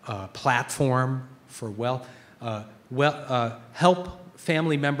platform for wealth. Help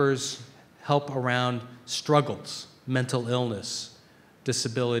family members help around struggles, mental illness,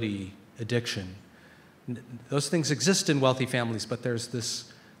 disability, addiction. Those things exist in wealthy families, but there's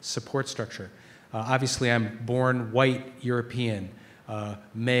this support structure. Obviously, I'm born white, European,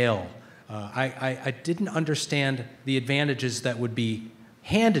 male. I didn't understand the advantages that would be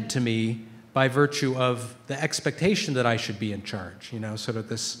handed to me by virtue of the expectation that I should be in charge. Sort of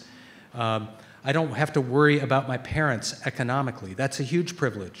this, I don't have to worry about my parents economically. That's a huge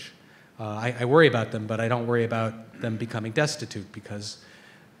privilege. I worry about them, but I don't worry about them becoming destitute because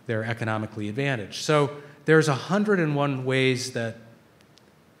they're economically advantaged. So there's 101 ways that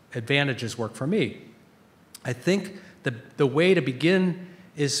advantages work for me. I think the way to begin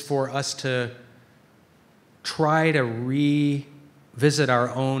is for us to try to revisit our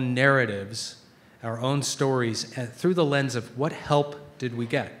own narratives, our own stories, through the lens of what help did we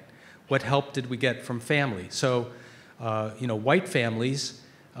get? What help did we get from family? So, white families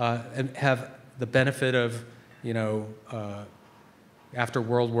have the benefit of, after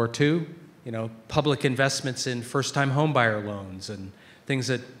World War II, public investments in first-time homebuyer loans and things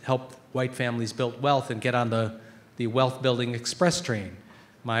that helped white families build wealth and get on the wealth-building express train.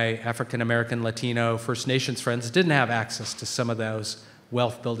 My African-American, Latino, First Nations friends didn't have access to some of those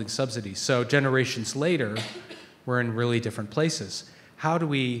wealth-building subsidies. So generations later, we're in really different places. How do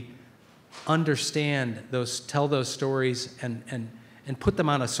we understand those, tell those stories, and put them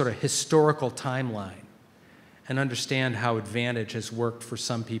on a sort of historical timeline and understand how advantage has worked for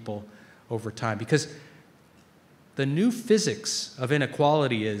some people over time? Because the new physics of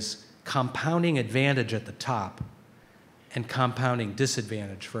inequality is compounding advantage at the top and compounding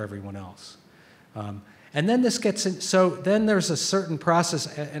disadvantage for everyone else. And then this gets in, so then there's a certain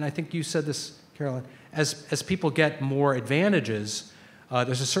process, and I think you said this, Carolyn, as people get more advantages,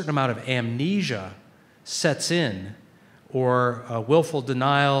 there's a certain amount of amnesia sets in, or willful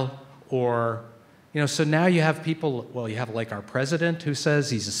denial, or, so now you have people, well, you have like our president who says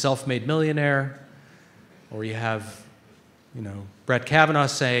he's a self-made millionaire, or you have, Brett Kavanaugh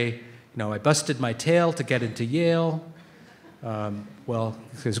say, I busted my tail to get into Yale. Well,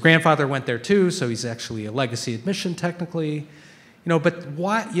 his grandfather went there too, so he's actually a legacy admission technically. But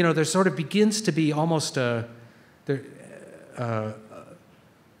why, there sort of begins to be almost a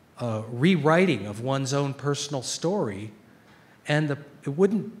rewriting of one's own personal story, and it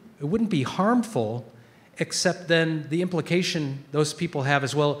wouldn't be harmful, except then the implication those people have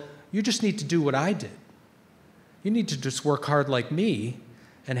is, well, you just need to do what I did. You need to just work hard like me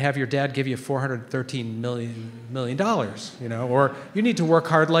and have your dad give you $413 million, or you need to work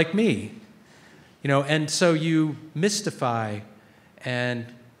hard like me. And so you mystify and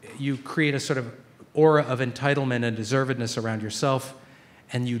you create a sort of aura of entitlement and deservedness around yourself,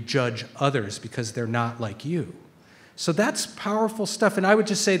 and you judge others because they're not like you. So that's powerful stuff, and I would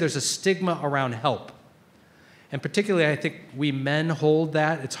just say there's a stigma around help. And particularly, I think we men hold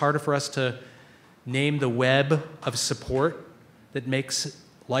that. It's harder for us to name the web of support that makes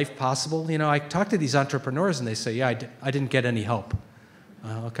life possible. I talk to these entrepreneurs and they say, yeah, I didn't get any help.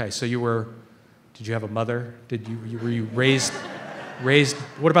 Okay, so did you have a mother? Were you raised,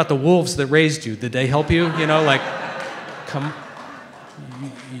 what about the wolves that raised you? Did they help you?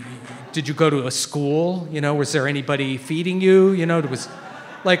 Did you go to a school? Was there anybody feeding you? It was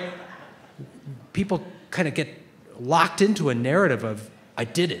like people kind of get locked into a narrative of, I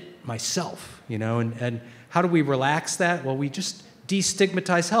did it myself, and how do we relax that? Well, we just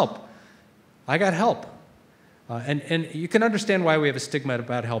destigmatize help. I got help. And you can understand why we have a stigma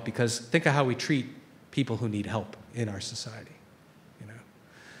about help, because think of how we treat people who need help in our society.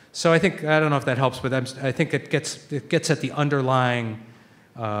 So I don't know if that helps, but I think it gets at the underlying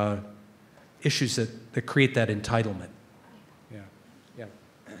issues that create that entitlement. Yeah.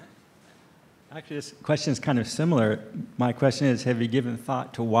 Actually, this question is kind of similar. My question is, have you given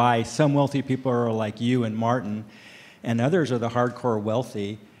thought to why some wealthy people are like you and Martin, and others are the hardcore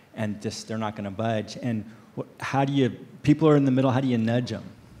wealthy, and just they're not going to budge? And how do you, people are in the middle, how do you nudge them?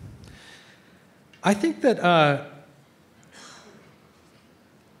 I think that,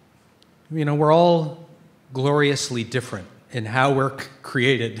 we're all gloriously different in how we're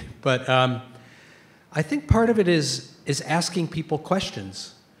created, but I think part of it is asking people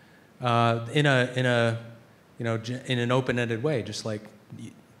questions in an open-ended way, just like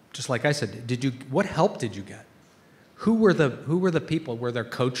I said. What help did you get? Who were the people? Were there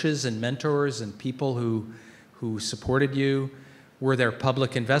coaches and mentors and people who supported you? Were there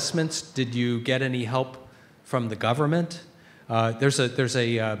public investments? Did you get any help from the government. I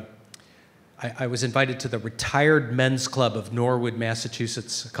was invited to the Retired Men's Club of Norwood,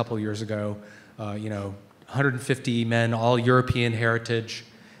 Massachusetts a couple years ago. 150 men, all European heritage.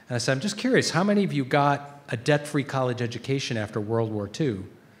 And I said, I'm just curious, how many of you got a debt-free college education after World War II?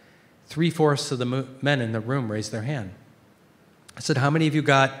 3/4 of the men in the room raised their hand. I said, how many of you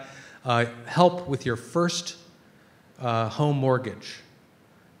got help with your first home mortgage?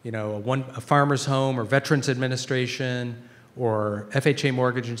 A farmer's home or Veterans Administration or FHA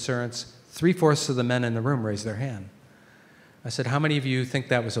mortgage insurance? 3/4 of the men in the room raised their hand. I said, how many of you think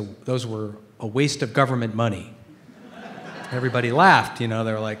those were a waste of government money? Everybody laughed, they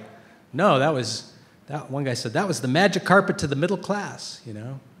were like, no, one guy said, that was the magic carpet to the middle class,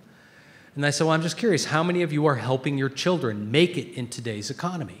 And I said, well, I'm just curious, how many of you are helping your children make it in today's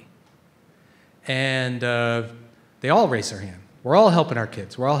economy? And they all raised their hand. We're all helping our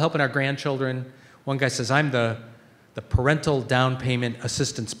kids. We're all helping our grandchildren. One guy says, I'm the Parental Down Payment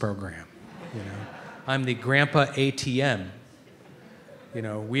Assistance Program. I'm the Grandpa ATM.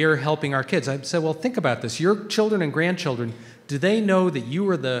 We're helping our kids. I said, well, think about this. Your children and grandchildren, do they know that you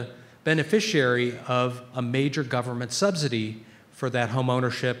are the beneficiary of a major government subsidy for that home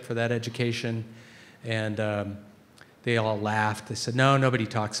ownership, for that education? And they all laughed. They said, no, nobody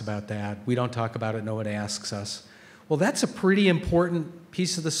talks about that. We don't talk about it. No one asks us. Well, that's a pretty important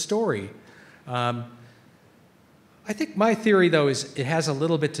piece of the story. I think my theory, though, is it has a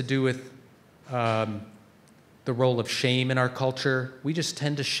little bit to do with the role of shame in our culture. We just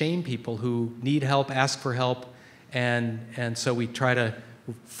tend to shame people who need help, ask for help, and so we try to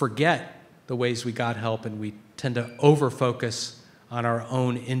forget the ways we got help, and we tend to over-focus on our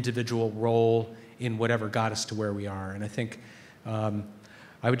own individual role in whatever got us to where we are. And I think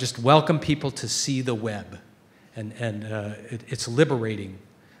I would just welcome people to see the web, and it's liberating.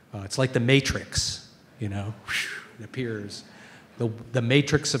 It's like the Matrix, it appears. The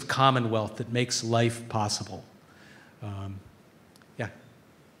matrix of commonwealth that makes life possible. Yeah.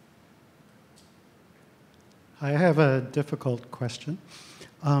 I have a difficult question.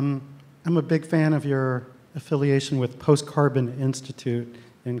 I'm a big fan of your affiliation with Post-Carbon Institute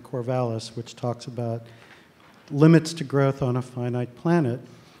in Corvallis, which talks about limits to growth on a finite planet.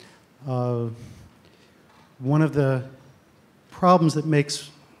 One of the problems that makes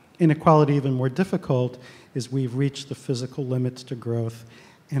inequality even more difficult is we've reached the physical limits to growth.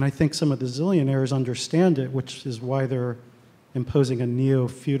 And I think some of the zillionaires understand it, which is why they're imposing a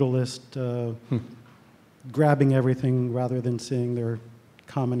neo-feudalist, grabbing everything rather than seeing their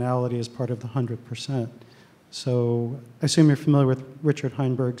commonality as part of the 100%. So I assume you're familiar with Richard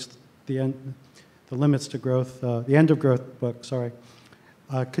Heinberg's The Limits to Growth, The End of Growth book, sorry.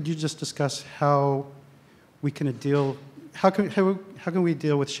 Could you just discuss how we can deal, how can we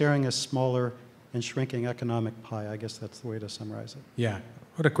deal with sharing a smaller and shrinking economic pie? I guess that's the way to summarize it. Yeah,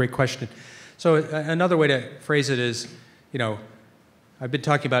 what a great question. So another way to phrase it is, I've been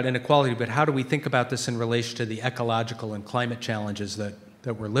talking about inequality, but how do we think about this in relation to the ecological and climate challenges that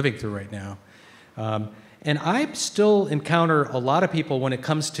we're living through right now? And I still encounter a lot of people when it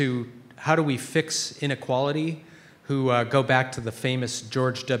comes to how do we fix inequality who go back to the famous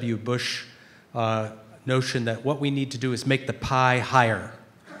George W. Bush notion that what we need to do is make the pie higher.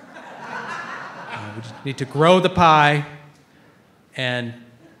 We just need to grow the pie and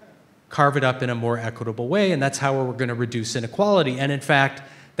carve it up in a more equitable way, and that's how we're going to reduce inequality. And in fact,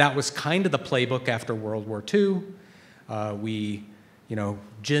 that was kind of the playbook after World War II. We,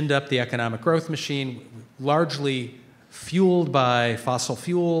 ginned up the economic growth machine, largely fueled by fossil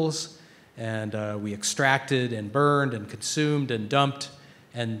fuels, and we extracted and burned and consumed and dumped,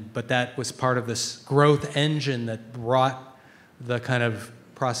 but that was part of this growth engine that brought the kind of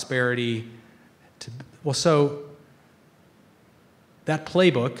prosperity to, well, so that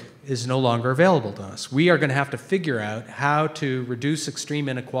playbook is no longer available to us. We are going to have to figure out how to reduce extreme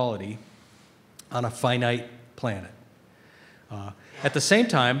inequality on a finite planet. At the same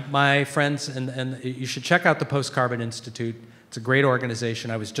time, my friends, and you should check out the Post-Carbon Institute. It's a great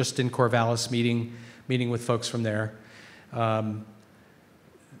organization. I was just in Corvallis meeting with folks from there.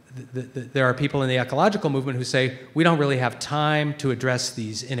 There are people in the ecological movement who say, we don't really have time to address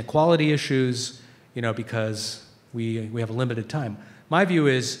these inequality issues, because we have a limited time. My view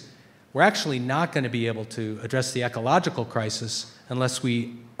is we're actually not going to be able to address the ecological crisis unless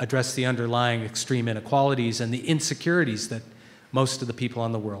we address the underlying extreme inequalities and the insecurities that most of the people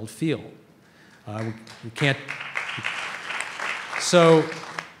in the world feel. We can't. So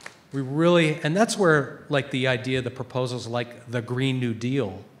we really, and that's where the idea, the proposals like the Green New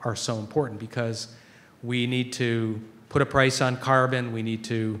Deal are so important, because we need to put a price on carbon. We need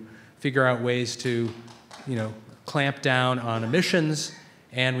to figure out ways to clamp down on emissions,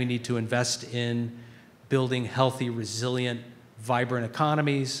 and we need to invest in building healthy, resilient, vibrant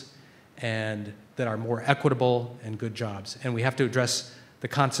economies and that are more equitable and good jobs. And we have to address the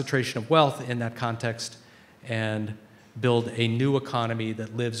concentration of wealth in that context and build a new economy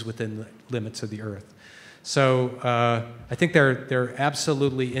that lives within the limits of the earth. So I think they're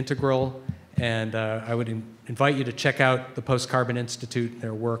absolutely integral, and I would invite you to check out the Post-Carbon Institute and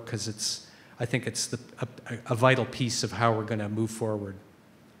their work, because I think it's a vital piece of how we're going to move forward.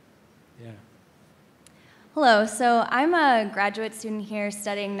 Yeah. Hello, so I'm a graduate student here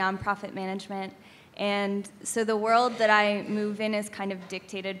studying nonprofit management, and so the world that I move in is kind of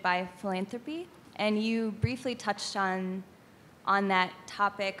dictated by philanthropy, and you briefly touched on that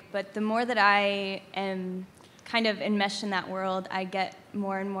topic, but the more that I am kind of enmeshed in that world, I get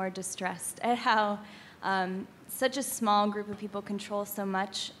more and more distressed at how such a small group of people control so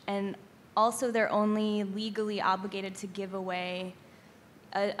much, and also they're only legally obligated to give away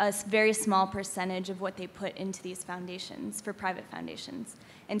a very small percentage of what they put into these foundations, for private foundations.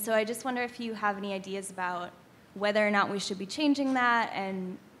 And so I just wonder if you have any ideas about whether or not we should be changing that,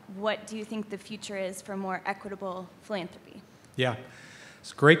 and what do you think the future is for more equitable philanthropy? Yeah,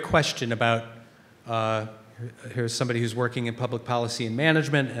 it's a great question about, here's somebody who's working in public policy and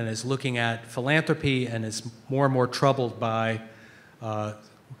management and is looking at philanthropy and is more and more troubled by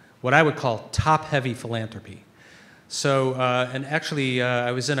what I would call top-heavy philanthropy. So, and actually,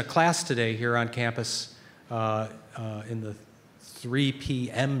 I was in a class today here on campus in the 3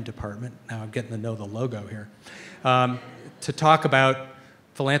 p.m. department. Now I'm getting to know the logo here. To talk about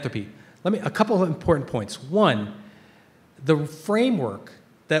philanthropy. A couple of important points. One, the framework,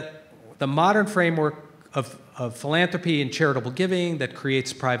 the modern framework of philanthropy and charitable giving that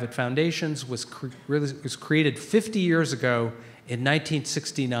creates private foundations was created 50 years ago in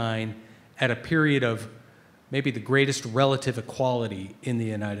 1969 at a period of maybe the greatest relative equality in the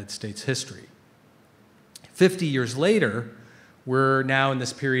United States history. 50 years later, we're now in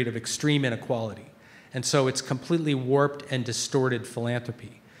this period of extreme inequality. And so it's completely warped and distorted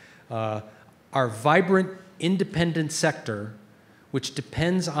philanthropy. Our vibrant, independent sector, which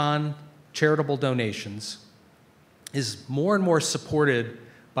depends on charitable donations, is more and more supported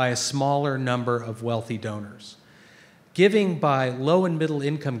by a smaller number of wealthy donors. Giving by low and middle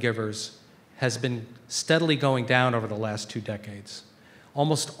income givers has been steadily going down over the last 2 decades.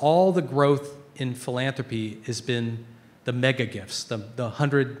 Almost all the growth in philanthropy has been the mega gifts, the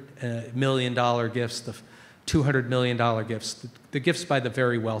 $100 million gifts, the $200 million gifts, the gifts by the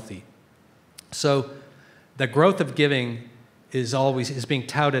very wealthy. So the growth of giving is being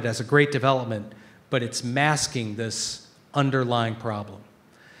touted as a great development, but it's masking this underlying problem.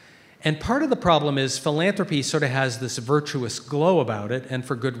 And part of the problem is philanthropy sort of has this virtuous glow about it, and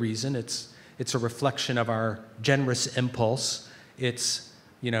for good reason. It's a reflection of our generous impulse. It's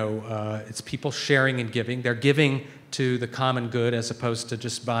people sharing and giving. They're giving to the common good as opposed to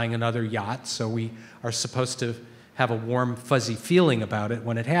just buying another yacht. So we are supposed to have a warm, fuzzy feeling about it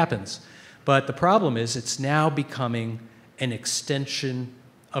when it happens. But the problem is it's now becoming an extension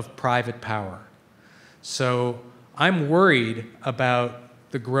of private power. So I'm worried about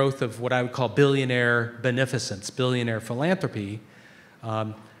the growth of what I would call billionaire beneficence, billionaire philanthropy.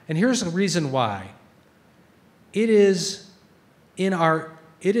 And here's the reason why. It's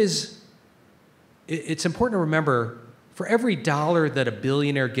important to remember, for every dollar that a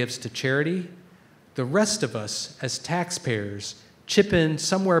billionaire gives to charity, the rest of us as taxpayers chip in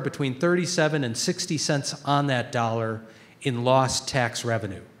somewhere between 37 and 60 cents on that dollar in lost tax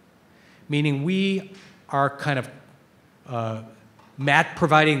revenue. Meaning we are kind of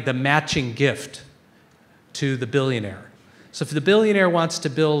providing the matching gift to the billionaire. So if the billionaire wants to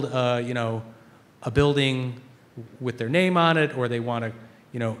build a building with their name on it, or they want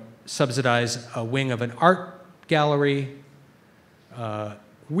to subsidize a wing of an art gallery,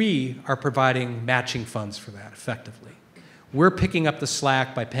 we are providing matching funds for that effectively. We're picking up the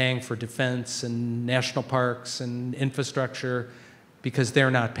slack by paying for defense and national parks and infrastructure because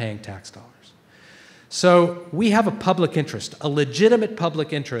they're not paying tax dollars. So we have a public interest, a legitimate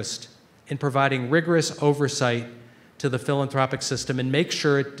public interest, in providing rigorous oversight to the philanthropic system and make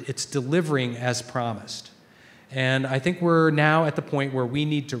sure it's delivering as promised. And I think we're now at the point where we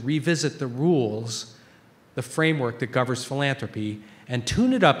need to revisit the rules, the framework that governs philanthropy, and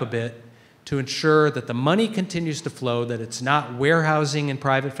tune it up a bit to ensure that the money continues to flow, that it's not warehousing in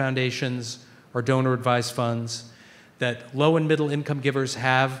private foundations or donor-advised funds, that low and middle income givers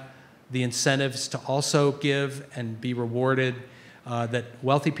have the incentives to also give and be rewarded, that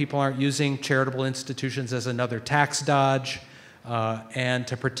wealthy people aren't using charitable institutions as another tax dodge, and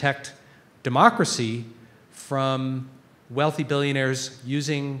to protect democracy from wealthy billionaires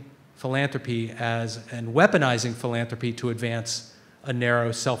using philanthropy and weaponizing philanthropy to advance a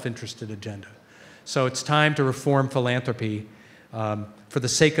narrow, self-interested agenda. So it's time to reform philanthropy for the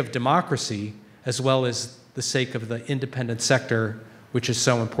sake of democracy as well as the sake of the independent sector, which is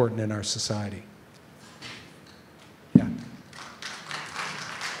so important in our society. Yeah.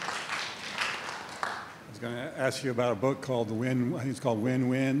 I was going to ask you about a book called I think it's called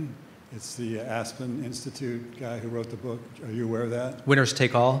Win-Win. It's the Aspen Institute guy who wrote the book. Are you aware of that? Winners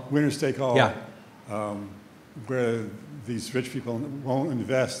take all? Winners take all. Yeah. Where these rich people won't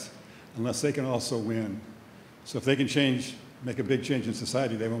invest unless they can also win. So if they can make a big change in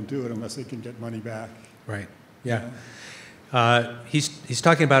society, they won't do it unless they can get money back. Right, yeah. He's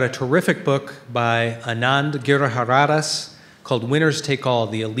talking about a terrific book by Anand Giridharadas called Winners Take All,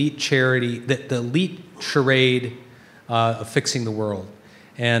 the elite charade of fixing the world.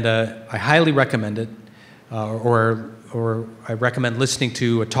 And I highly recommend it, or I recommend listening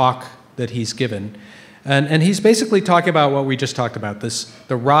to a talk that he's given. And he's basically talking about what we just talked about,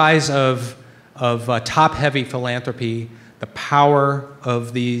 the rise of top-heavy philanthropy, the power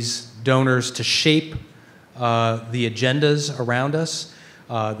of these donors to shape the agendas around us,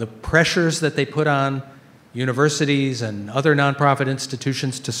 the pressures that they put on universities and other nonprofit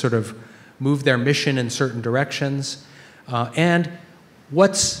institutions to sort of move their mission in certain directions, and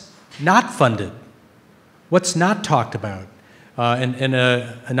what's not funded, what's not talked about.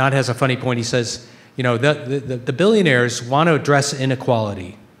 Anand has a funny point. He says, you know, the billionaires want to address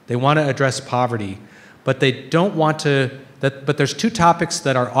inequality. They want to address poverty, but they don't want to, but there's two topics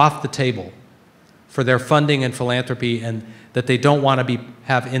that are off the table for their funding and philanthropy and that they don't want to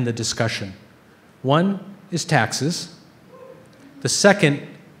have in the discussion. One is taxes. The second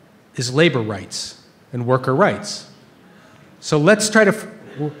is labor rights and worker rights. So let's try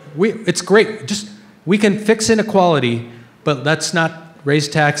to, it's great, we can fix inequality, but let's not raise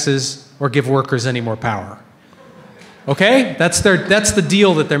taxes or give workers any more power. Okay? That's the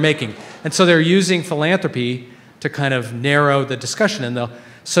deal that they're making. And so they're using philanthropy to kind of narrow the discussion. And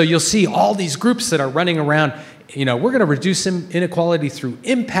so you'll see all these groups that are running around, you know, we're going to reduce inequality through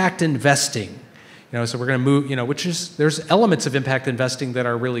impact investing. You know, so we're going to move, you know, there's elements of impact investing that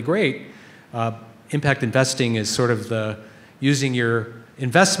are really great. Impact investing is sort of using your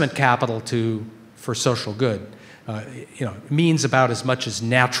investment capital for social good. You know, it means about as much as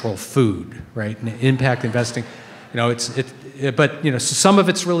natural food, right? And impact investing, you know, but you know, so some of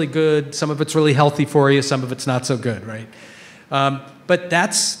it's really good, some of it's really healthy for you, some of it's not so good, right? But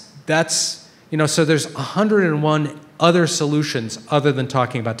that's you know, so there's 101 other solutions other than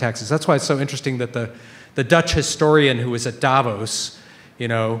talking about taxes. That's why it's so interesting that the Dutch historian who was at Davos, you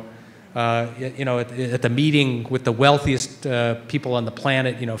know, at the meeting with the wealthiest people on the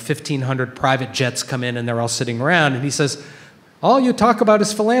planet, you know, 1,500 private jets come in and they're all sitting around, and he says, all you talk about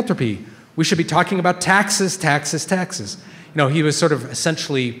is philanthropy. We should be talking about taxes, taxes, taxes. You know, he was sort of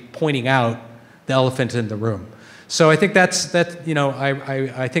essentially pointing out the elephant in the room. So I think you know,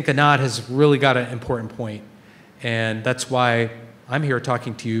 I think Anand has really got an important point, and that's why I'm here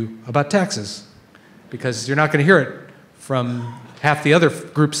talking to you about taxes, because you're not going to hear it from half the other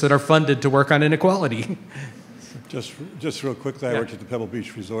groups that are funded to work on inequality. Just real quickly, I worked at the Pebble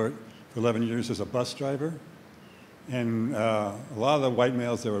Beach Resort for 11 years as a bus driver, and a lot of the white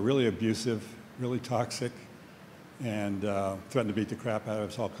males, they were really abusive, really toxic, and threatened to beat the crap out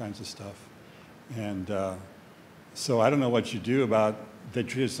of us, all kinds of stuff. And so I don't know what you do about, they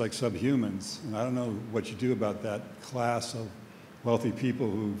treat us like subhumans, and I don't know what you do about that class of wealthy people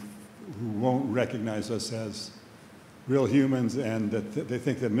who won't recognize us as real humans, and that they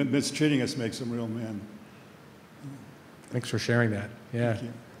think that mistreating us makes them real men. Thanks for sharing that. Yeah,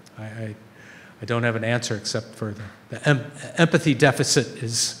 I don't have an answer except for the empathy deficit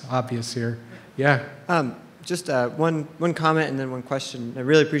is obvious here. Yeah. Just one comment and then one question. I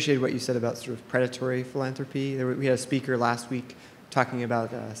really appreciated what you said about sort of predatory philanthropy. We had a speaker last week talking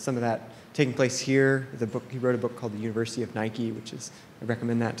about some of that taking place here. He wrote a book called The University of Nike, which is, I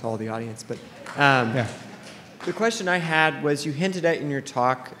recommend that to all the audience. But yeah. The question I had was, you hinted at in your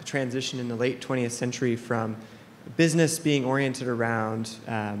talk a transition in the late 20th century from business being oriented around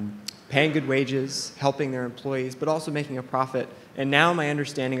paying good wages, helping their employees, but also making a profit. And now my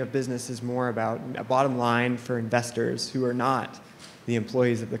understanding of business is more about a bottom line for investors who are not the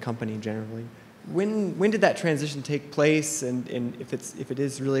employees of the company generally. When did that transition take place? And if it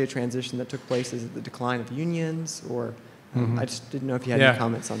is really a transition that took place, is it the decline of unions? Or I just didn't know if you had any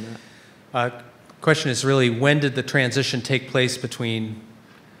comments on that. Question is really, when did the transition take place between,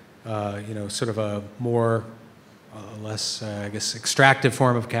 you know, sort of a more, less, I guess, extractive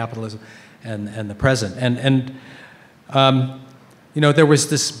form of capitalism and the present. There was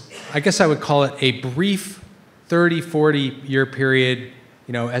this, I guess I would call it a brief 30, 40-year period,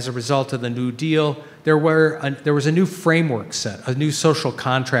 as a result of the New Deal. There was a new framework set, a new social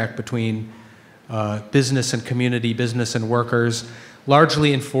contract between business and community, business and workers,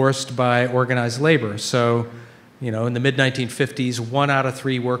 largely enforced by organized labor. So, in the mid-1950s, 1 out of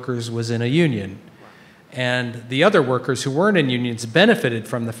 3 workers was in a union. And the other workers who weren't in unions benefited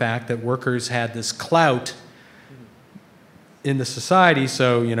from the fact that workers had this clout in the society.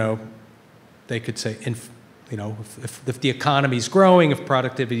 So, they could say, if the economy's growing, if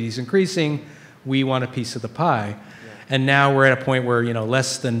productivity is increasing, we want a piece of the pie. Yeah. And now we're at a point where,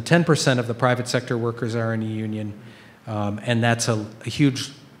 less than 10% of the private sector workers are in a union. And that's a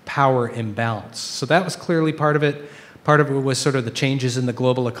huge power imbalance. So that was clearly part of it. Part of it was sort of the changes in the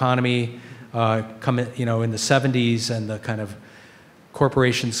global economy in the 70s, and the kind of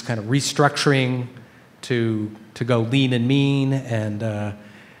corporations kind of restructuring to go lean and mean.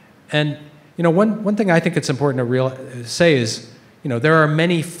 One thing I think it's important to say is, there are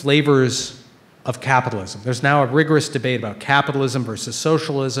many flavors of capitalism. There's now a rigorous debate about capitalism versus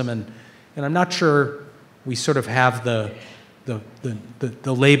socialism, and I'm not sure we sort of have the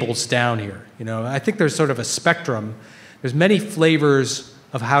labels down here. I think there's sort of a spectrum. There's many flavors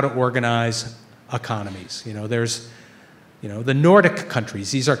of how to organize economies. There's the Nordic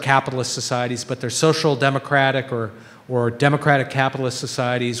countries. These are capitalist societies, but they're social democratic or democratic capitalist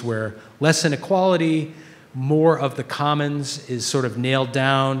societies where less inequality, more of the commons is sort of nailed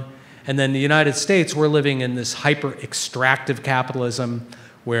down. And then the United States, we're living in this hyper-extractive capitalism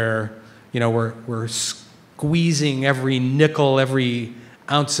where we're squeezing every nickel, every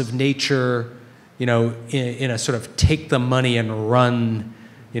ounce of nature, in a sort of take the money and run,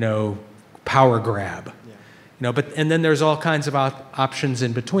 power grab. Yeah. And then there's all kinds of options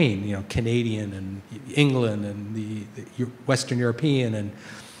in between, Canadian and England and the Western European,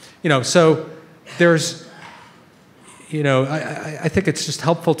 and so there's, I think it's just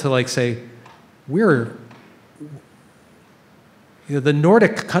helpful to say the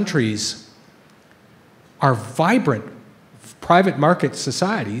Nordic countries are vibrant private market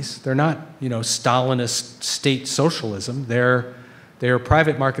societies. They're not, Stalinist state socialism. They're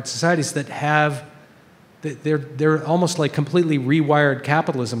private market societies that have, they're almost like completely rewired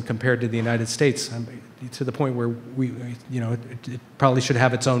capitalism compared to the United States, to the point where it probably should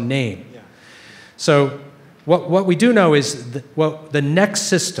have its own name. Yeah. So what we do know is that, the next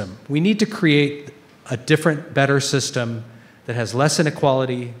system, we need to create a different, better system that has less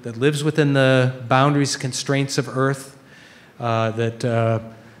inequality, that lives within the boundaries, constraints of Earth, that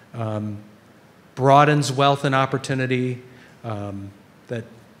broadens wealth and opportunity, that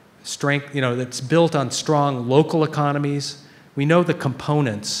that's built on strong local economies. We know the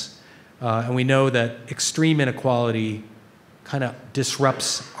components, and we know that extreme inequality kind of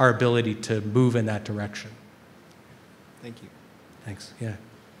disrupts our ability to move in that direction. Thank you. Thanks. Yeah.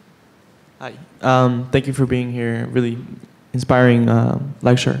 Hi. Thank you for being here. Really inspiring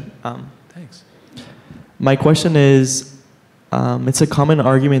lecture. Thanks. My question is, it's a common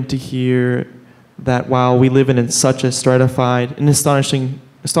argument to hear that while we live in such a stratified, an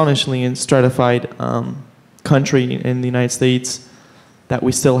astonishingly stratified country in the United States, that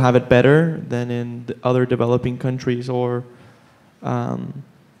we still have it better than in the other developing countries, or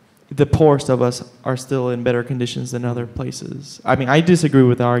the poorest of us are still in better conditions than other places. I mean, I disagree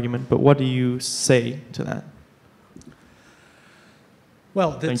with the argument, but what do you say to that?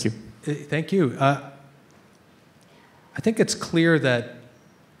 Well, thank you. Thank you. I think it's clear that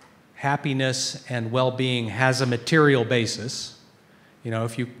happiness and well-being has a material basis.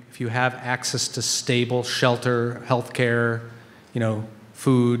 If you have access to stable shelter, healthcare,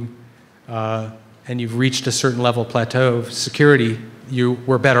 food, and you've reached a certain level plateau of security, you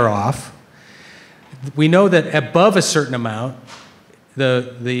were better off. We know that above a certain amount,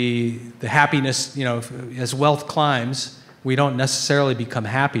 the happiness, as wealth climbs, we don't necessarily become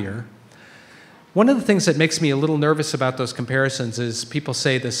happier. One of the things that makes me a little nervous about those comparisons is people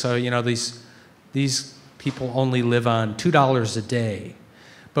say this, these people only live on $2 a day.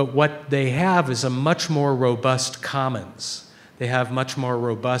 But what they have is a much more robust commons. They have much more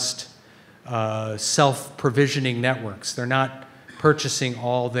robust self-provisioning networks. They're not purchasing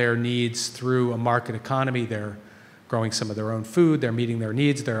all their needs through a market economy. They're growing some of their own food. They're meeting their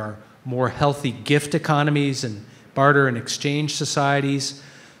needs. There are more healthy gift economies and barter and exchange societies.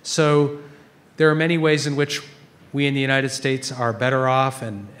 So there are many ways in which we in the United States are better off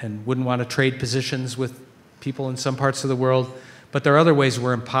and wouldn't want to trade positions with people in some parts of the world. But there are other ways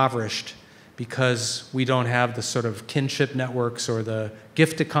we're impoverished because we don't have the sort of kinship networks or the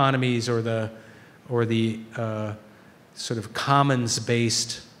gift economies or the sort of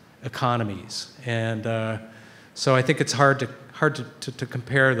commons-based economies. And so I think it's hard to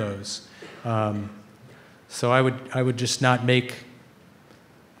compare those. So I would just not make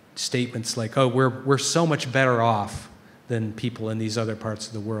statements like, oh, we're so much better off than people in these other parts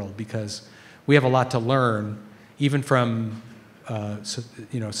of the world, because we have a lot to learn, even from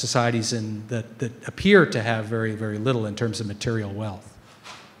societies that appear to have very, very little in terms of material wealth.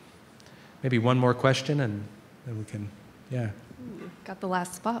 Maybe one more question, and then we can, yeah. Got the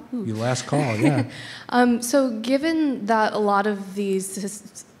last spot. Ooh. You last call, yeah. So given that a lot of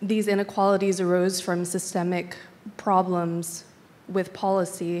these inequalities arose from systemic problems with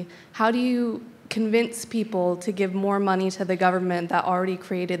policy, how do you convince people to give more money to the government that already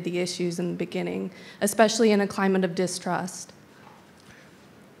created the issues in the beginning, especially in a climate of distrust?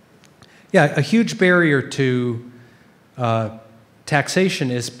 Yeah, a huge barrier to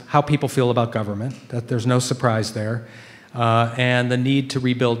taxation is how people feel about government. There's no surprise there. And the need to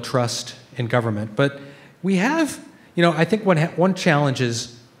rebuild trust in government. But we have, I think one challenge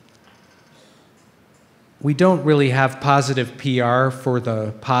is we don't really have positive PR for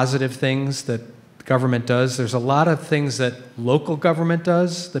the positive things that government does. There's a lot of things that local government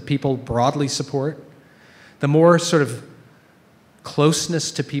does that people broadly support. The more sort of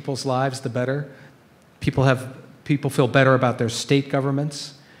closeness to people's lives, the better. People feel better about their state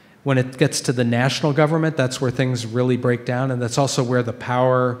governments. When it gets to the national government, that's where things really break down, and that's also where the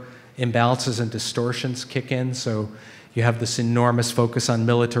power imbalances and distortions kick in. So you have this enormous focus on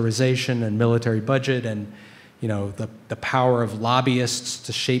militarization and military budget, and the power of lobbyists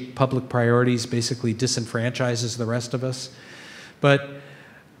to shape public priorities basically disenfranchises the rest of us. But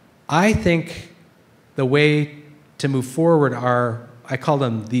I think the way to move forward are, I call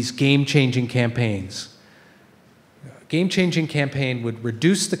them these game-changing campaigns. Game-changing campaign would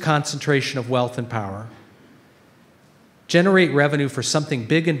reduce the concentration of wealth and power, generate revenue for something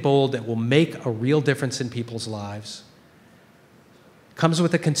big and bold that will make a real difference in people's lives, comes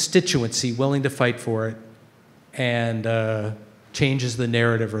with a constituency willing to fight for it, and changes the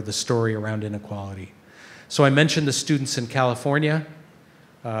narrative or the story around inequality. So I mentioned the students in California,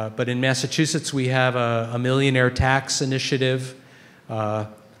 but in Massachusetts we have a millionaire tax initiative.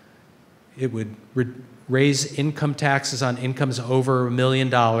 It would raise income taxes on incomes over $1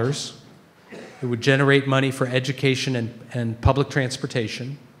 million. It would generate money for education and public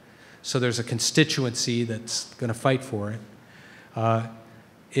transportation. So there's a constituency that's going to fight for it.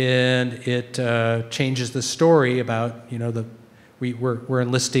 And it changes the story about, we're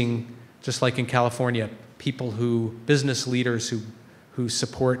enlisting, just like in California, business leaders who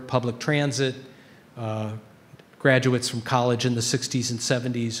support public transit, graduates from college in the 60s and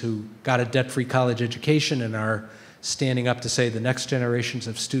 70s who got a debt-free college education and are standing up to say the next generations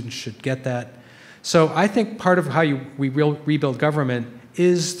of students should get that. So I think part of how we rebuild government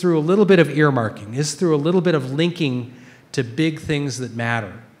is through a little bit of earmarking, is through a little bit of linking to big things that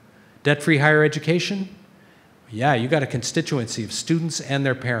matter. Debt-free higher education? Yeah, you got a constituency of students and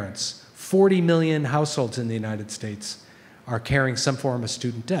their parents. 40 million households in the United States are carrying some form of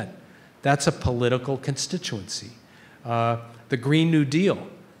student debt. That's a political constituency. The Green New Deal,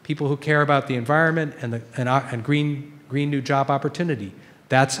 people who care about the environment and green new job opportunity,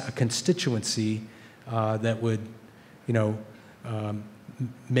 that's a constituency that would,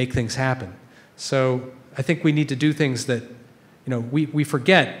 make things happen. So I think we need to do things that, we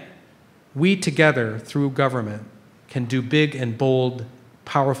forget. We together, through government, can do big and bold,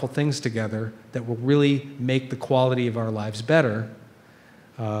 powerful things together that will really make the quality of our lives better.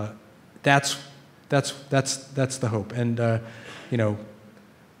 That's the hope. And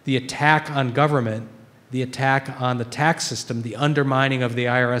the attack on government, the attack on the tax system, the undermining of the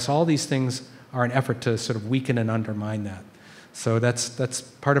IRS, all these things are an effort to sort of weaken and undermine that. So that's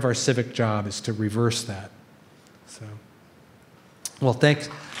part of our civic job, is to reverse that. So, well, thanks.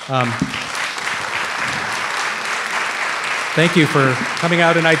 Thank you for coming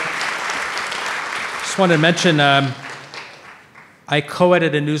out, and I just wanted to mention I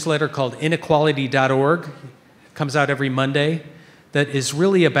co-edit a newsletter called Inequality.org. It comes out every Monday, that is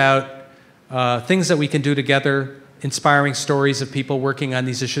really about things that we can do together, inspiring stories of people working on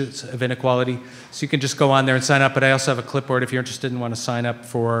these issues of inequality. So you can just go on there and sign up, but I also have a clipboard if you're interested and want to sign up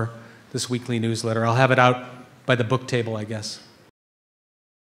for this weekly newsletter. I'll have it out by the book table, I guess.